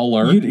already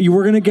baller.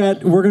 We're gonna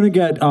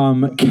get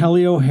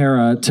Kelly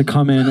O'Hara to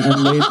come in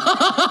and lay.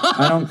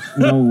 I don't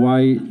know why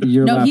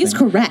you're laughing. He's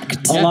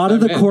correct. A lot of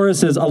the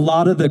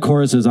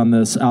choruses on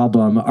this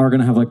album are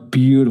gonna have like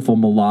beautiful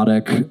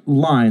melodic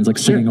lines, like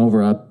singing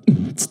over a,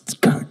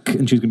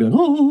 and she's gonna be like,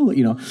 oh,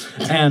 you know,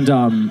 and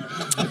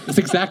that's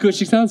exactly what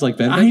she sounds like.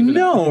 Then I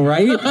know,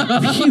 right?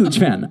 I'm a huge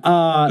fan.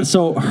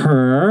 So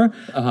her.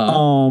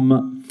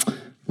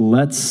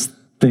 Let's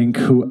think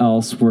who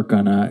else we're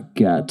gonna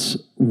get.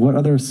 What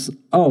others?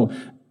 Oh,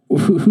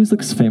 who's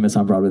like famous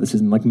on Broadway this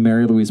season? Like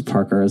Mary Louise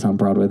Parker is on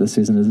Broadway this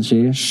season, isn't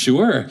she?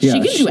 Sure. Yeah,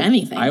 she can do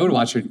anything. I would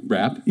watch her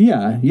rap.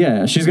 Yeah.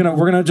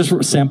 We're gonna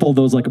just sample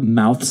those like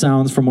mouth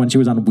sounds from when she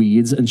was on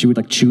Weeds, and she would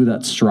like chew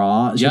that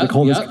straw. She would like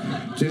hold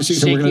this,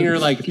 shaking her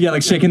like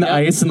shaking the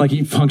ice and like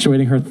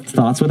punctuating her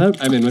thoughts with it.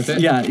 I'm in with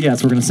it. Yeah.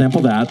 So we're gonna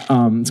sample that. It's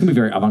gonna be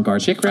very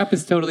avant-garde. Chick rap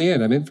is totally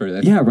in. I'm in for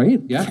that. Yeah.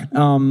 Right. Yeah.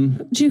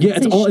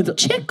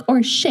 It's chick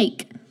or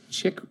shake.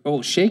 Shake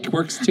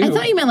works too. I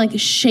thought you meant like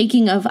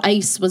shaking of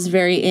ice was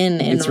very in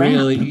it's rap.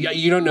 Really,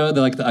 you don't know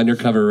the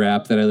undercover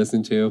rap that I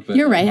listen to. But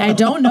you're right. I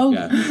don't know.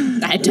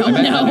 I don't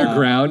know.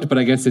 Underground, but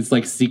I guess it's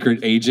like secret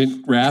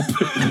agent rap.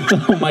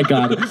 Oh my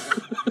god.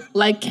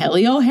 Like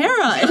Kelly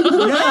O'Hara.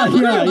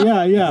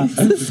 Yeah.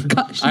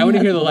 Gosh, I want to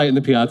hear the Light in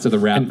the Piazza, the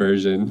rap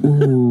version.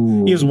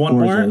 Ooh, he has one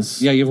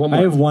gorgeous. more. Yeah, you have one more.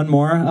 I have one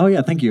more. Oh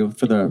yeah, thank you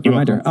for the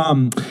reminder.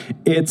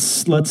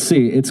 Let's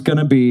see. It's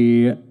gonna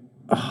be.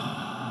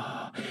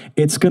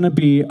 It's gonna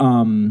be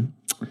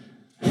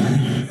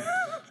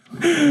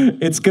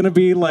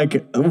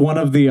like one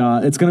of the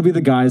it's gonna be the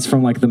guys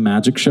from like the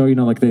magic show, you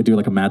know, like they do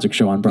like a magic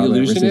show on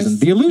Broadway every season.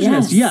 The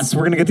Illusionist, yes,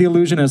 we're gonna get the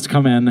Illusionist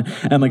come in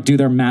and like do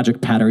their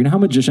magic patter. You know how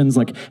magicians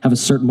like have a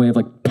certain way of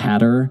like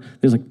patter?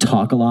 They just like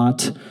talk a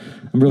lot.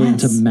 I'm really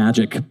into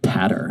magic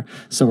patter.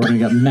 So we're going to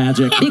get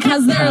magic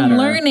because they're patter.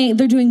 Learning,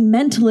 they're doing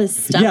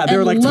mentalist stuff. Yeah, they're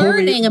and like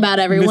learning totally about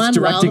everyone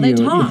while they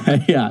talk.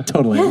 Yeah,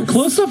 totally. Yes.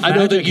 Close-up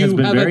magic has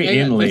been very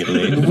in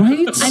lately.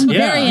 Right? I'm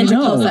very into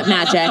close-up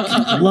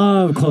magic.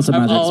 Love close-up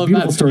magic. It's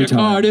beautiful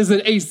storytelling. Your card is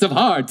an ace of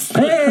hearts.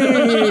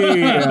 Hey!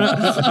 You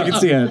can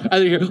see it.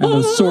 And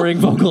the soaring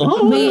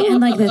vocal. Wait,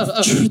 and like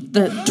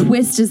the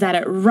twist is that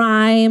it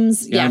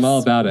rhymes. Yeah, yes. I'm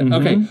all about it. Mm-hmm.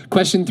 Okay,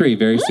 question 3,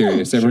 very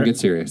serious. Everyone get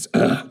serious.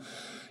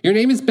 Your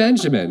name is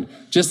Benjamin,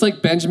 just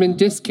like Benjamin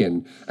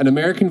Diskin, an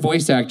American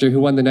voice actor who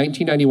won the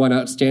 1991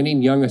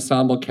 Outstanding Young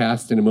Ensemble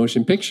Cast in a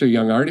Motion Picture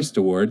Young Artist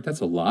Award,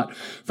 that's a lot,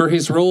 for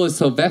his role as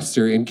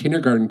Sylvester in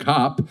Kindergarten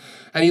Cop,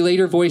 and he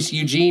later voiced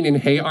Eugene in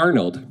Hey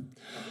Arnold.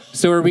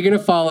 So are we going to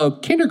follow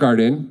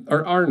Kindergarten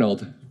or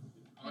Arnold?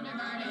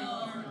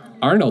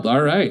 Arnold,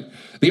 all right.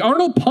 The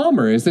Arnold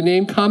Palmer is the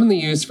name commonly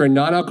used for a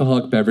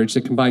non-alcoholic beverage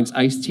that combines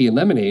iced tea and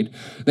lemonade.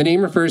 The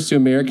name refers to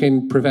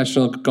American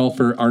professional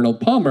golfer Arnold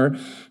Palmer,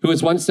 who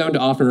was once known to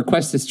often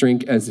request this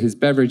drink as his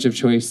beverage of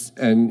choice,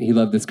 and he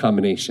loved this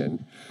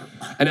combination.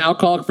 An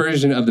alcoholic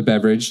version of the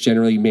beverage,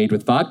 generally made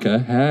with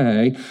vodka,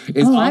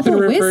 is often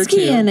referred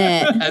to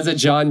as a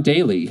John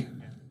Daly.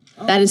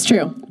 That is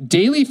true.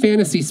 Daily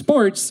fantasy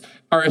sports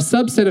are a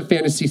subset of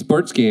fantasy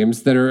sports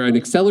games that are an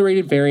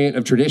accelerated variant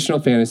of traditional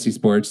fantasy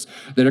sports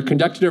that are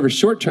conducted over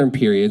short-term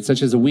periods,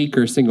 such as a week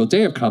or a single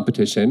day of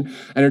competition,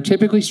 and are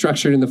typically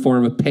structured in the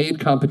form of paid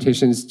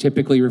competitions,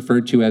 typically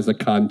referred to as a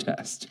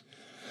contest.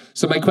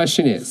 So my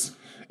question is,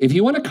 if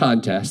you won a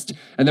contest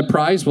and the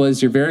prize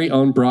was your very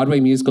own Broadway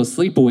musical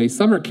sleepaway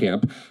summer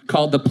camp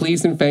called the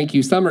Please and Thank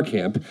You Summer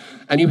Camp,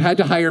 and you had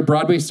to hire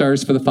Broadway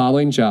stars for the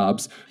following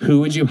jobs, who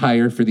would you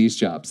hire for these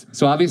jobs?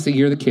 So obviously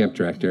you're the camp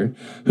director.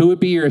 Who would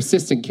be your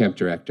assistant camp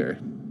director?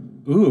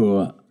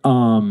 Ooh,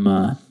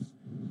 my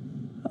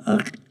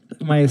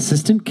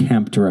assistant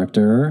camp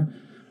director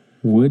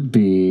would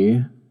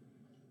be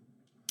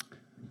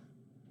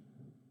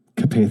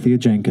Capathia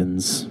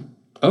Jenkins.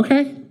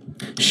 Okay.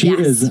 She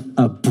is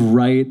a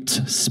bright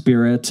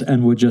spirit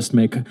and would just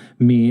make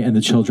me and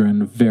the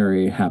children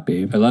very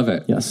happy. I love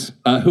it. Yes.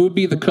 Who would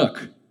be the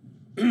cook?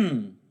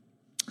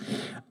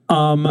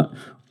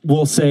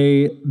 We'll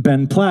say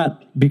Ben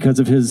Platt because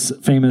of his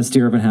famous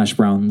deer oven hash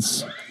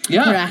browns.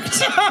 Yeah.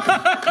 Correct.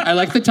 I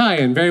like the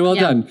tie-in. Very well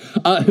done.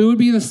 Who would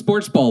be the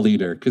sports ball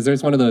leader? Because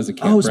there's one of those at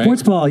camp, right?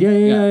 Sports ball.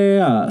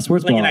 Yeah.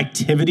 Sports Like ball. an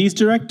activities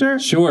director?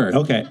 Sure.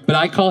 Okay. But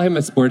I call him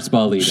a sports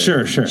ball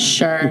leader.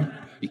 Sure.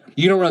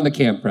 You don't run the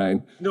camp,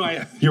 Brian. No,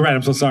 you're right.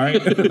 I'm so sorry.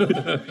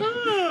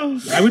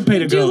 I would pay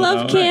to Do go. you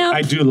love though. camp?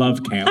 I do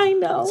love camp. I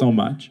know. So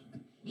much.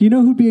 You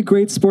know who'd be a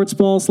great sports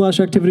ball /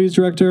 activities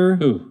director?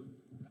 Who?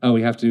 Oh,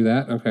 we have to do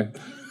that? Okay.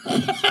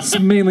 It's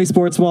mainly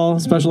sports ball,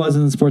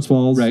 specializes in sports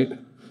balls. Right.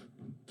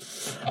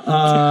 Don't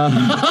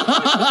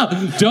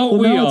Well,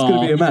 we now all? it's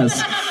going to be a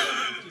mess.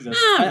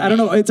 I don't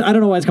know. I don't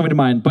know why it's coming to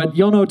mind, but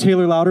y'all know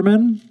Taylor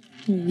Louderman,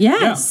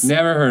 Yes.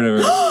 Never heard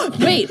of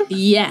her. Wait,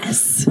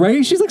 yes.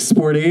 right? She's like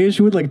sporty.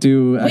 She would like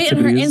do Wait,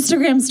 and her activities.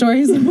 Instagram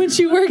stories when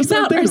she works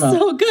That's what out I'm are thinking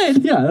so about.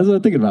 good. Yeah, that's what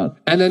I'm thinking about.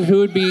 And then who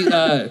would be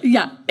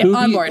Yeah,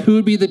 on board. Who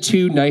would be the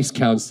two nice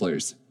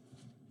counselors?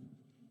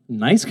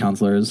 Nice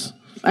counselors.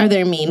 Are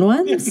there mean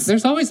ones?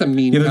 There's always a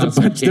mean Yeah,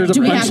 counselor. there's a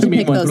Do we bunch have of to mean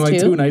pick ones, those but like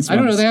two? two nice ones. I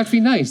don't know. They have to be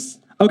nice.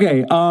 Okay,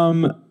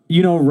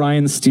 you know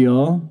Ryan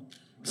Steele,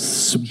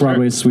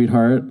 Broadway's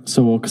sweetheart.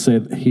 So we'll say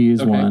that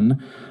he's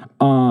one.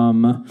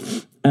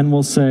 And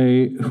we'll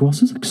say who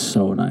else is like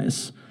so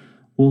nice?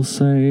 We'll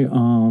say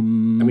I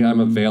mean, I'm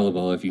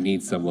available if you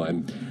need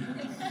someone.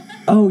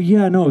 Oh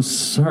yeah, no,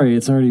 sorry,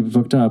 it's already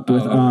booked up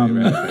with right.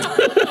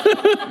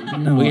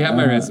 no. Well, you have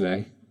my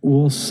resume.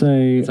 We'll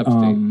say It's up to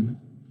date.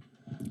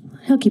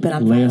 He'll keep it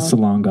on Leia file.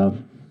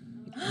 Salonga.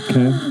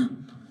 Okay.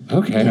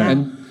 Okay. Yeah.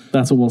 And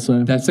That's what we'll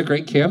say. that's a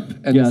great camp.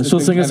 And Yeah, this has she'll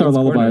been sing us our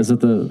Kevin's lullabies Corner. at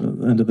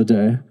the end of the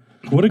day.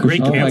 What a great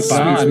Oh camp my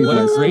spot. God, what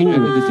a great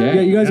end of the day.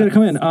 Yeah, you guys got to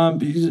come in.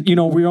 You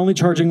know, we're only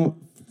charging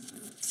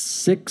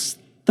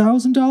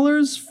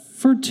 $6,000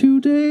 for 2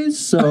 days.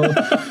 So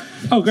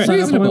Oh, great. sign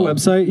up on my Reasonable.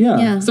 website.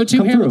 Yeah. So 2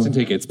 Come Hamilton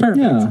through. tickets. Perfect.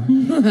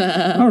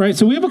 Yeah. All right,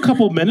 so we have a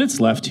couple minutes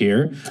left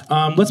here.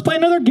 Let's play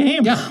another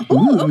game. Yeah.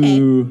 Ooh,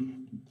 okay.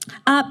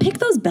 Pick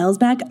those bells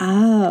back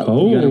up.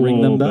 Oh, You gotta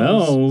ring them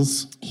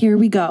bells. Here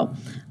we go.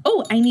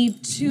 Oh, I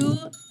need 2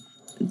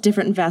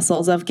 different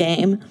vessels of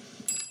game.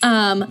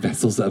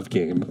 Vessels of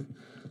game.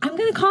 I'm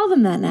going to call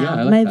them that now. Yeah,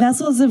 I like my that.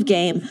 vessels of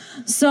game.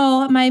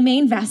 So my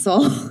main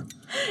vessel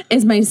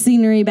is my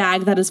scenery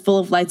bag that is full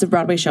of Lights of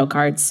Broadway show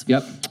cards.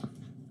 Yep.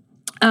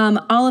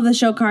 All of the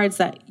show cards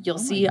that you'll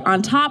see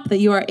on top that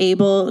you are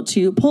able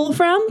to pull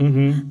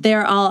from,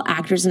 they're all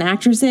actors and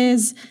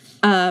actresses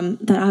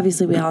that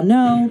obviously we all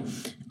know.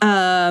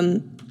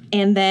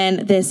 And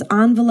then this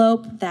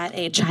envelope that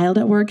a child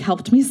at work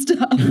helped me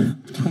stuff.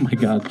 Oh my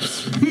God.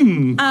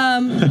 Yeah,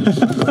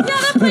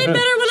 that played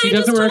better when She I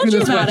just doesn't work told in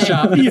you the about it.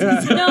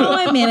 sweatshop. No,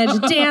 I manage a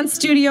dance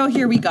studio.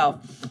 Here we go.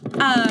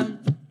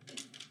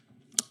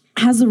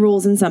 Has the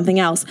rules in something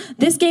else.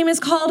 This game is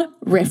called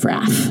Riff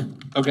Raff.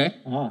 Okay.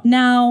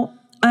 Now,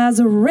 as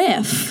a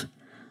riff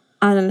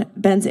on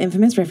Ben's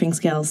infamous riffing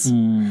skills,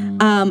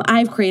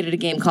 I've created a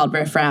game called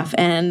Riff Raff,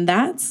 and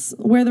that's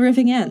where the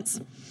riffing ends.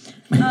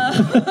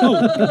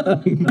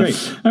 Great.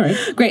 All right.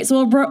 Great.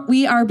 So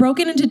we are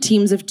broken into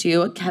teams of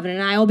 2. Kevin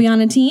and I will be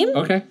on a team.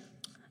 Okay.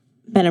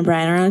 Ben and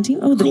Brian are on a team.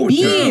 Oh, the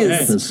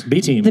bees.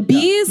 B team. The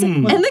B's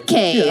and the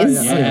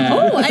K's. Yeah.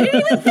 Oh, I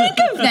didn't even think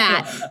of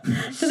that.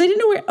 Because I didn't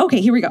know where. Okay,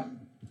 here we go.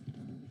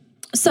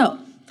 So,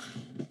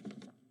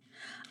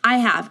 I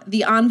have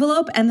the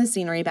envelope and the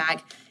scenery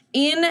bag.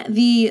 In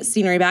the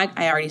scenery bag,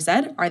 I already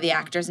said, are the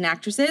actors and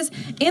actresses.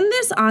 In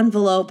this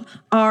envelope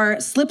are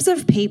slips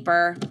of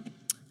paper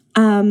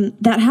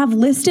that have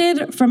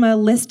listed from a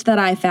list that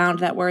I found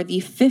that were the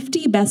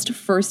 50 best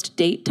first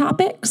date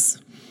topics.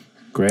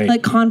 Great.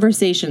 Like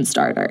conversation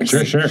starters.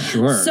 Sure.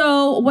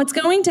 So what's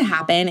going to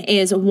happen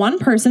is one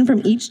person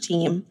from each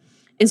team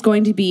is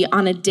going to be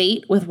on a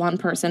date with one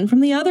person from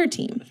the other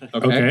team.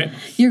 Okay.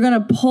 You're going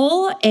to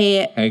pull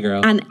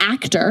an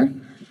actor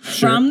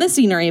from the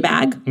scenery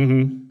bag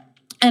and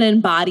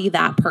embody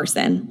that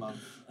person.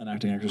 An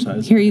acting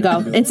exercise. Here you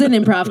go. It's an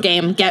improv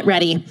game. Get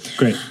ready.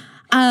 Great.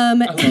 I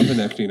love an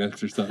acting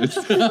exercise.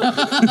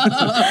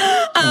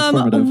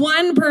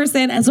 One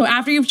person, so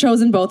after you've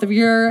chosen both of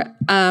your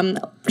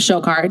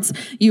show cards,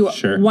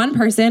 one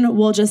person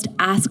will just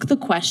ask the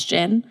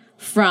question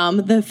from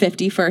the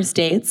 50 First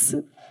Dates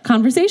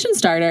conversation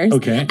starters.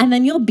 Okay. And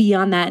then you'll be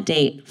on that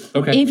date.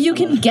 Okay. If you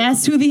can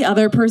guess who the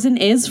other person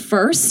is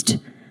first,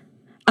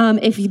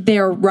 if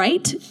they're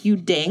right, you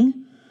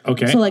ding.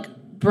 Okay. So like,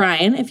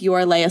 Brian, if you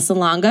are Leia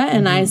Salonga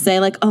and I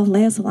say like, oh,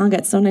 Leia Salonga,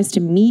 it's so nice to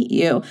meet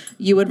you,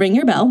 you would ring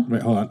your bell.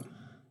 Wait, hold on.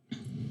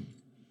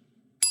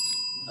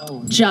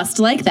 Just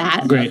like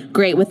that.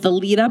 Great. With the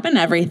lead up and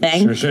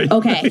everything. Sure.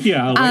 Okay.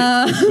 Yeah,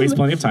 I'll waste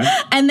plenty of time.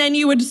 And then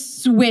you would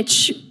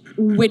switch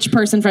which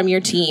person from your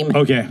team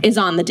is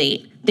on the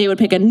date. They would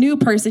pick a new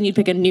person, you'd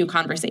pick a new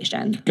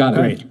conversation. Got it.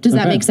 Great. Does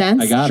that make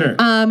sense? I got it.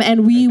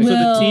 And we will... So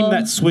the team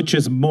that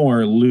switches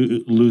more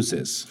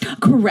loses.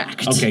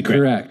 Correct. Okay, great.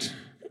 Correct.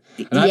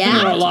 And I've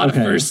been on a lot of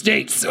first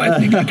dates, so I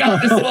think I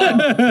got this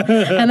one.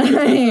 And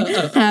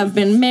I have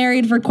been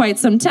married for quite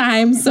some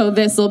time, so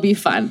this will be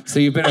fun. So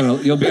you'll be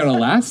on a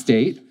last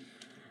date.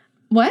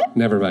 What?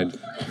 Never mind.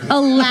 A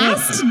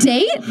last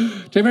date? Do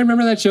you ever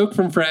remember that joke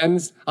from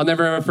Friends? I'll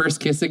never have a first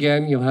kiss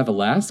again. You'll have a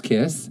last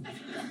kiss.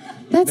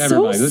 That's Never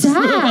so mind.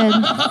 sad.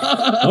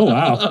 Oh,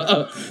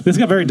 wow. This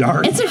got very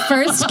dark. It's a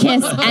first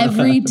kiss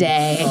every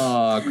day.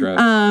 Oh, gross.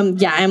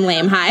 Yeah, I'm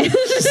lame. Hi.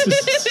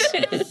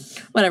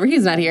 Whatever,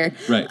 he's not here.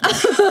 Right.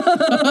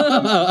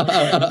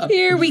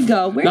 Here we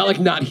go. Not like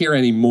not here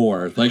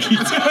anymore. Like he's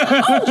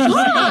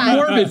God.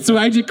 morbid, so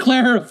I had to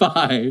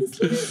clarify.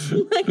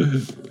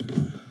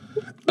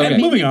 Okay.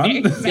 Moving on.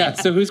 Yeah,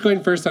 so who's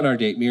going first on our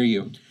date? Me or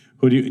you?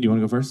 Who do you want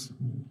to go first?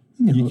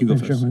 You can go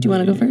first. Do you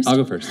want to go first? I'll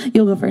go first.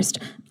 You'll go first.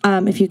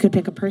 If you could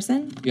pick a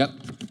person. Yep.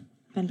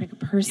 Ben, pick a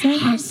person.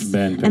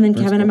 Ben, pick and then a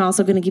person. Kevin, I'm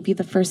also going to give you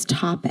the first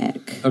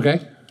topic.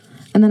 Okay.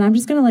 And then I'm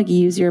just going to like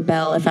use your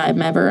bell if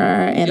I'm ever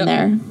in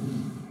there.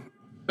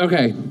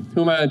 Okay.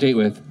 Who am I on a date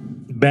with?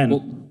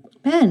 Ben.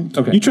 Ben.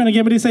 Okay. You trying to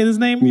get me to say this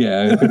name?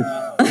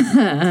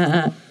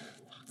 Yeah.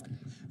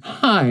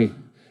 Hi.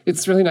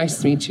 It's really nice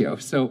to meet you.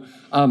 So,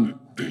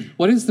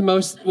 what's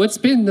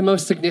been the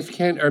most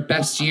significant or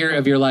best year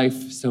of your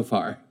life so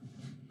far?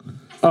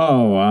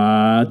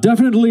 Oh,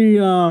 definitely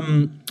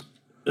the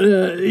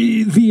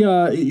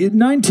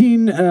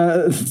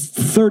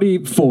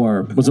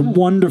 1934 was a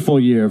wonderful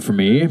year for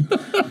me.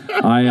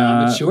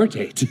 Mature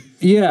date.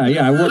 Yeah,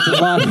 I worked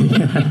a lot.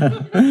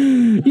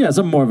 Yes,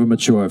 I'm more of a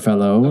mature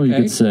fellow, you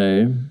could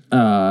say.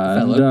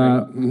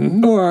 Fellow,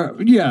 or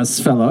yes,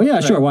 fellow. Yeah,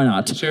 sure, why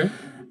not? Sure.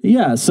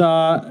 Yes,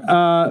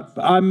 I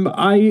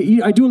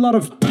do a lot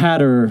of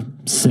patter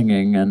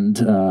singing and.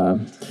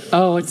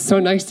 Oh, it's so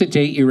nice to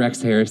date you,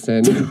 Rex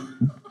Harrison.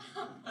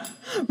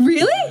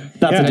 Really?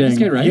 That's a I just ding.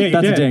 get it right? Yeah, you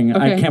That's a did. ding.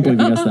 Okay. I can't believe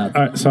you guessed that.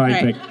 All right, so I All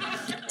right.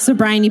 pick. So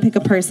Brian, you pick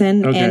a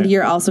person, Okay. and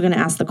you're also going to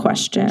ask the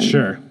question.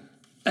 Sure.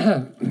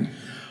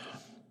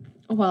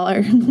 While our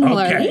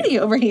Okay. lady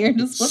over here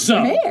just flips So-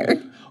 her hair.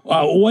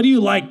 What do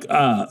you like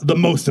the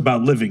most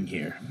about living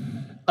here?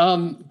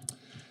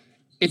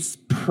 It's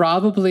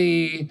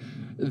probably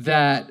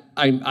that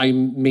I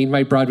made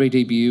my Broadway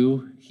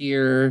debut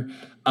here,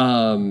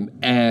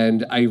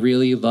 and I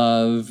really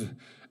love.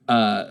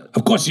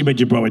 Of course, you made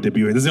your Broadway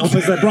debut. This is the only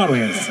place that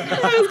Broadway is.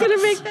 I was going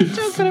to make that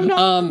joke, but I'm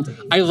not.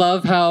 I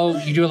love how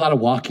you do a lot of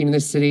walking in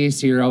the city,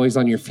 so you're always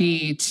on your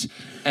feet.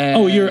 And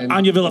Oh, you're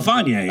Anya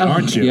Villafane,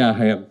 aren't you? Yeah,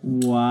 I am.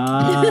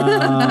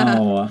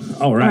 Wow.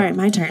 All All right. right,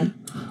 my turn.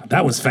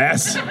 That was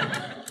fast.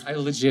 I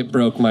legit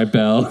broke my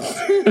bell.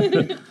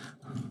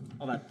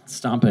 All that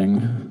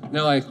stomping.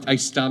 No, I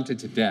stomped it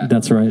to death.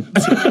 That's right.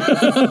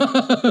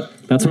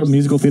 That's what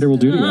musical theater will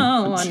do to you.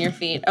 Oh, on your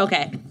feet.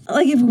 Okay.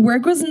 Like if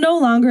work was no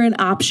longer an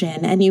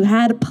option and you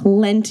had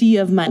plenty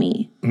of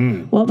money,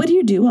 what would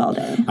you do all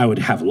day? I would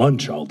have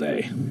lunch all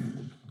day.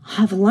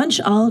 Have lunch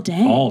all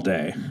day? All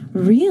day.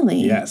 Really?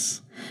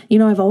 Yes. You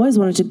know, I've always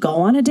wanted to go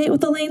on a date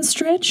with Elaine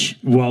Stritch.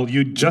 Well,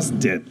 you just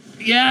did.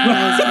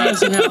 Yeah.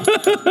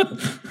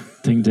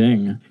 Ding,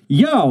 ding.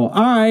 Yo,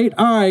 all right.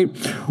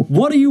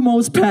 What are you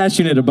most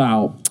passionate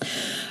about?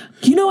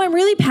 You know, I'm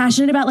really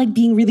passionate about like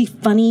being really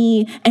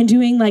funny and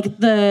doing like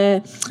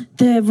the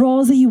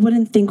roles that you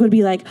wouldn't think would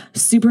be like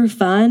super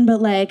fun, but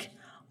like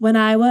when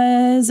I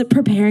was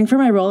preparing for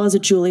my role as a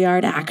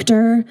Juilliard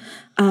actor,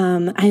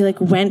 I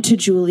like went to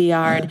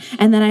Juilliard,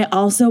 and then I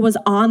also was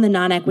on the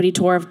non-equity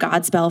tour of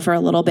Godspell for a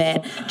little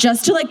bit,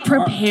 just to like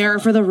prepare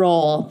for the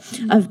role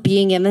of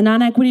being in the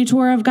non-equity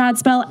tour of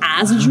Godspell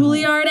as a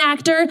Juilliard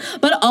actor.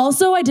 But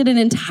also, I did an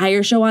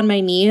entire show on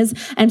my knees,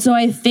 and so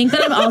I think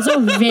that I'm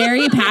also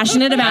very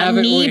passionate about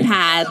Haven't knee we?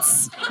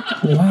 pads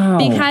Wow.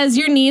 because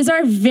your knees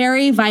are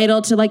very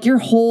vital to like your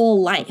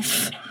whole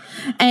life.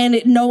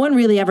 And no one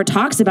really ever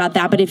talks about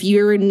that. But if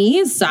your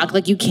knees suck,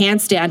 like you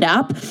can't stand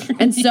up.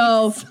 And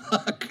so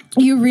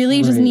you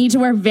really just need to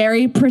wear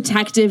very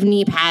protective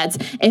knee pads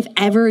if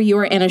ever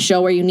you're in a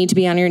show where you need to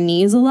be on your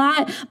knees a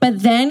lot.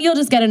 But then you'll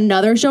just get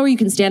another show where you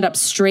can stand up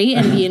straight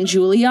and be in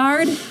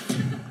Juilliard.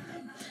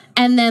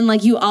 And then,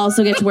 like, you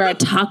also get to wear a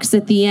tux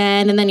at the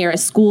end, and then you're a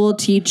school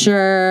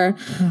teacher.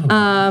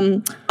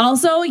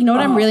 Also, you know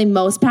what I'm really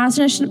most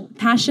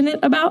passionate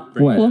about?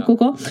 What?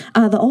 Cool.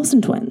 The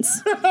Olsen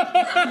twins.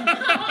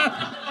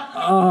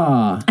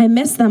 I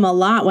miss them a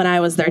lot when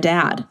I was their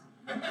dad.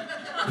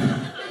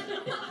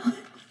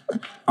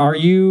 Are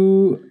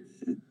you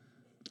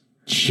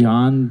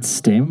John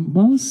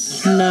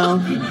Stamos? No.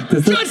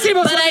 John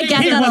Stamos, but I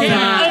get that a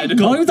lot.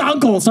 Oh, he was the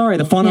uncle. Sorry,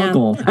 the fun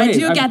uncle. I Wait,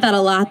 do get that a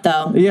lot,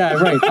 though. Yeah,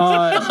 right.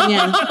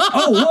 Yeah.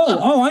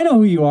 Oh, I know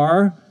who you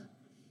are.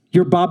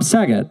 You're Bob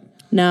Saget.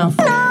 No.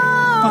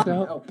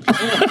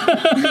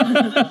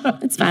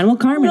 It's fine. We'll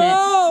Carmen it.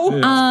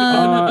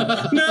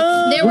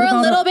 They were a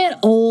little bit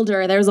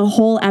older. There was a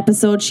whole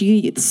episode.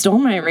 She stole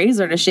my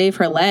razor to shave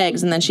her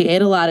legs, and then she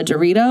ate a lot of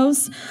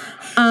Doritos.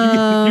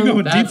 You're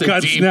going deep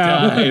cuts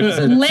now.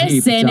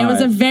 Listen, it was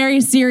a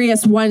very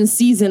serious one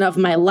season of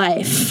my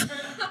life.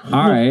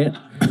 All right.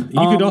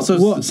 You could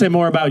also say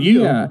more about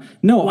you. Yeah.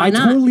 No, I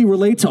totally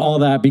relate to all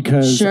that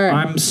because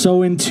I'm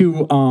so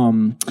into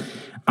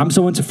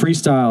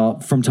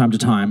freestyle from time to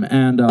time,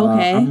 and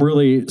I'm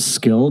really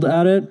skilled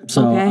at it.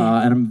 So,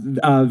 and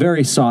I'm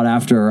very sought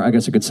after, I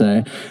guess I could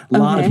say. A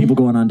lot of people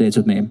going on dates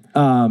with me.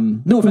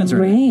 No offense,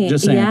 or anything.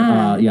 Just saying.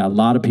 A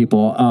lot of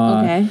people.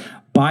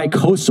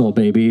 Bi-coastal,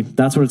 baby.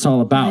 That's what it's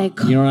all about.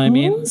 You know what I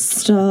mean?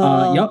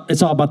 Yep.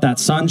 It's all about that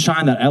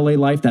sunshine, that LA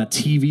life, that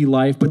TV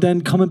life, but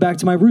then coming back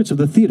to my roots of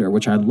the theater,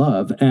 which I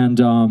love.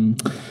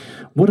 And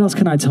what else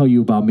can I tell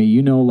you about me?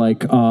 You know,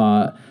 like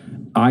I'm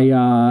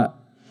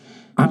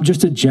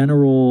just a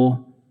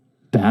general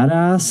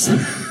badass.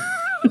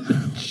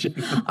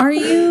 Are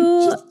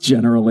you? Just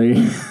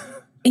generally.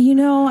 You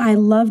know, I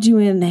loved you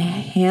in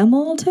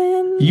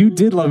Hamilton. You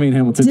did love me in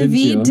Hamilton, didn't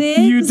you? Diggs?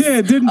 You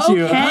did, didn't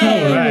you? Okay.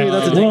 Oh, right.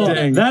 That's a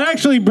ding. That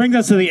actually brings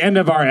us to the end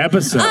of our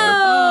episode.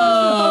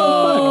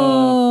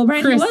 Oh,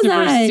 Brent, who was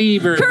I?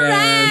 Sieber, Correct.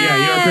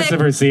 Yeah, you're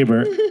Christopher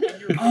Sieber.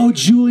 Oh,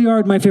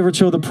 Juilliard, my favorite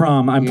show, The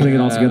Prom. I'm putting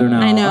it all together now.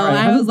 I know. All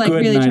right, I was like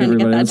really trying to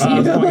get that to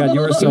you. Oh my God,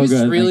 you were so He was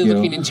good. really Thank you.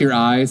 looking into your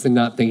eyes and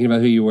not thinking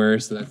about who you were.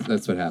 So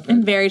that's what happened.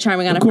 And very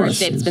charming on a first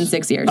date. It's been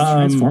 6 years.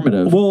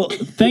 Transformative. Well,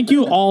 thank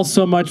you all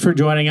so much for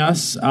joining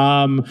us.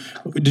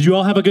 Did you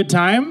all have a good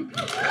time?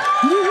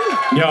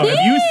 Yo, if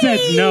you said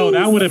no,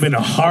 that would have been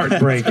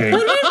heartbreaking.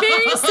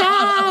 Very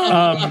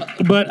sad.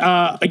 But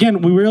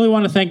again, we really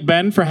want to thank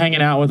Ben for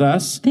hanging out with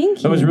us. Thank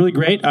you. That was really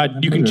great.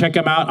 You can check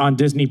him out on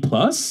Disney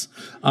Plus.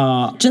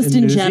 Just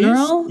in Newsies.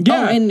 general?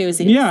 Yeah. Oh, in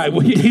Newsies. Yeah,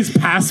 his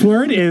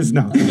password is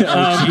no.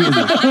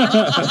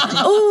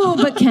 Oh,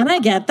 but can I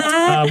get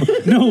that?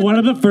 No, one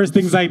of the first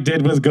things I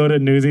did was go to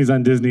Newsies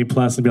on Disney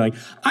Plus and be like,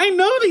 I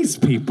know these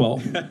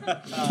people.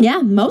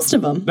 Yeah, most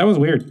of them. That was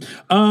weird.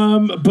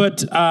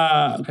 But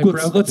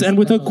let's end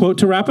with a quote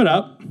to wrap it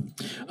up.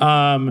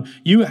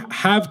 You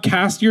have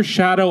cast your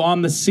shadow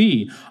on the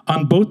sea,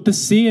 on both the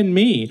sea and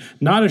me,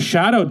 not a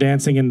shadow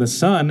dancing in the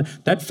sun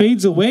that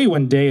fades away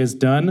when day is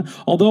done.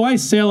 Although I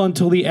sail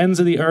until the ends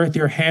of the earth,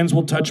 your hands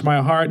will touch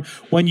my heart.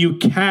 When you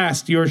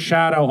cast your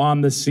shadow on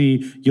the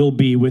sea, you'll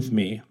be with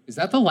me. Is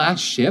that the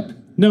last ship?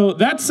 No,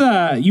 that's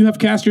you have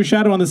cast your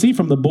shadow on the sea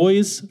from the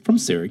boys from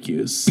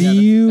Syracuse.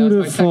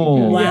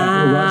 Beautiful. Wow.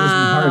 Yeah, Rogers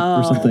and Hart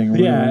or something.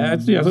 Yeah,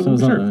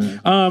 sure.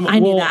 I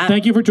knew that.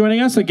 Thank you for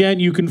joining us. Again,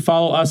 you can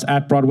follow us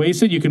at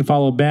Broadwasted. You can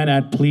follow Ben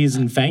at Please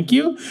and Thank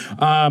You.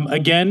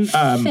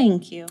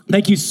 Thank you.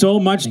 Thank you so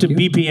much to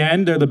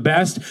BPN. They're the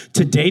best.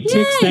 To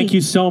Datix, thank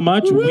you so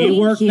much.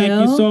 WeWork,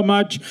 thank you so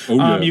much.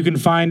 You can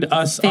find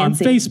us on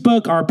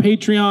Facebook, our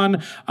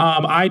Patreon,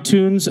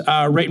 iTunes.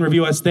 Rate and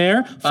review us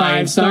there.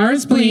 5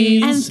 stars,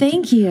 please. And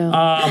thank you.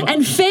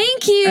 And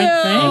thank you.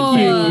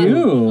 Thank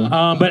you.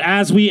 But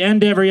as we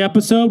end every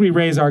episode, we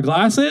raise our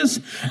glasses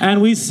and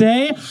we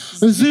say,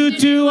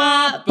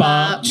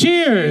 Zutu-a-ba.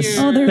 Cheers.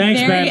 Oh, they're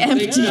Thanks, very Ben.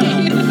 empty.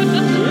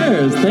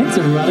 Cheers. Thanks,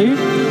 everybody.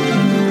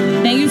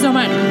 Thank you so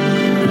much.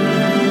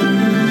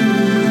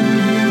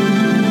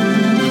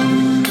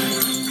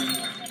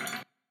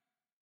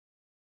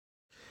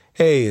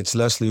 Hey, it's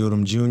Leslie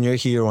Odom Jr.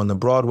 here on the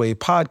Broadway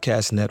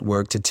Podcast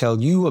Network to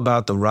tell you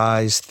about the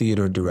Rise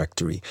Theater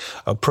Directory,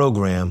 a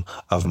program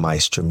of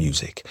Maestro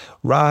Music.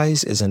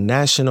 Rise is a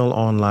national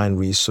online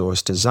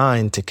resource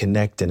designed to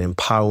connect and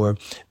empower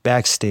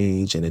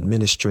backstage and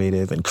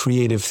administrative and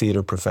creative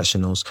theater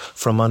professionals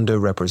from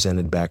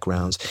underrepresented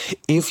backgrounds.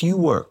 If you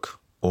work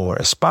or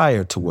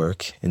aspire to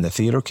work in the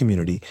theater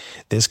community,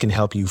 this can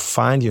help you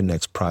find your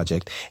next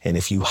project. And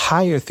if you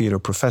hire theater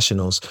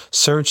professionals,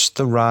 search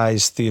the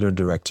Rise Theater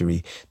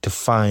Directory to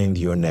find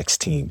your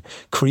next team.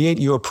 Create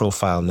your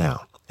profile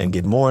now and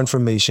get more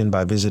information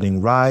by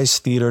visiting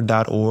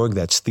risetheater.org.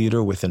 That's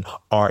theater with an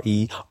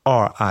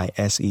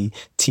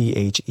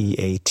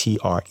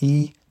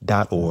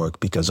RERISETHEATRE.org,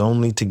 because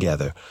only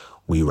together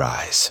we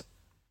rise.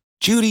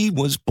 Judy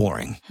was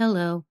boring.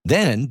 Hello.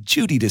 Then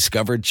Judy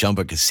discovered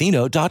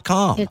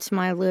ChumbaCasino.com. It's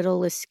my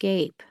little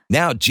escape.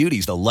 Now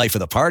Judy's the life of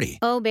the party.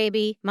 Oh,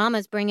 baby,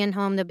 mama's bringing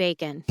home the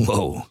bacon.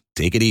 Whoa,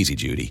 take it easy,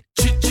 Judy.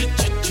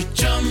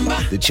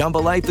 The Chumba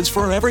life is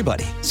for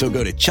everybody. So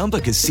go to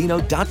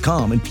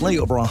ChumbaCasino.com and play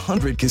over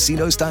 100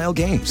 casino-style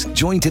games.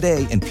 Join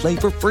today and play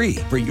for free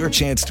for your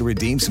chance to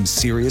redeem some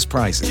serious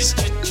prizes.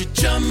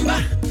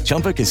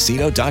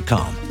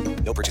 ChumbaCasino.com.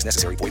 No purchase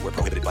necessary. Void where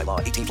prohibited by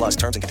law. 18 plus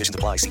terms and conditions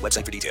apply. See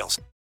website for details.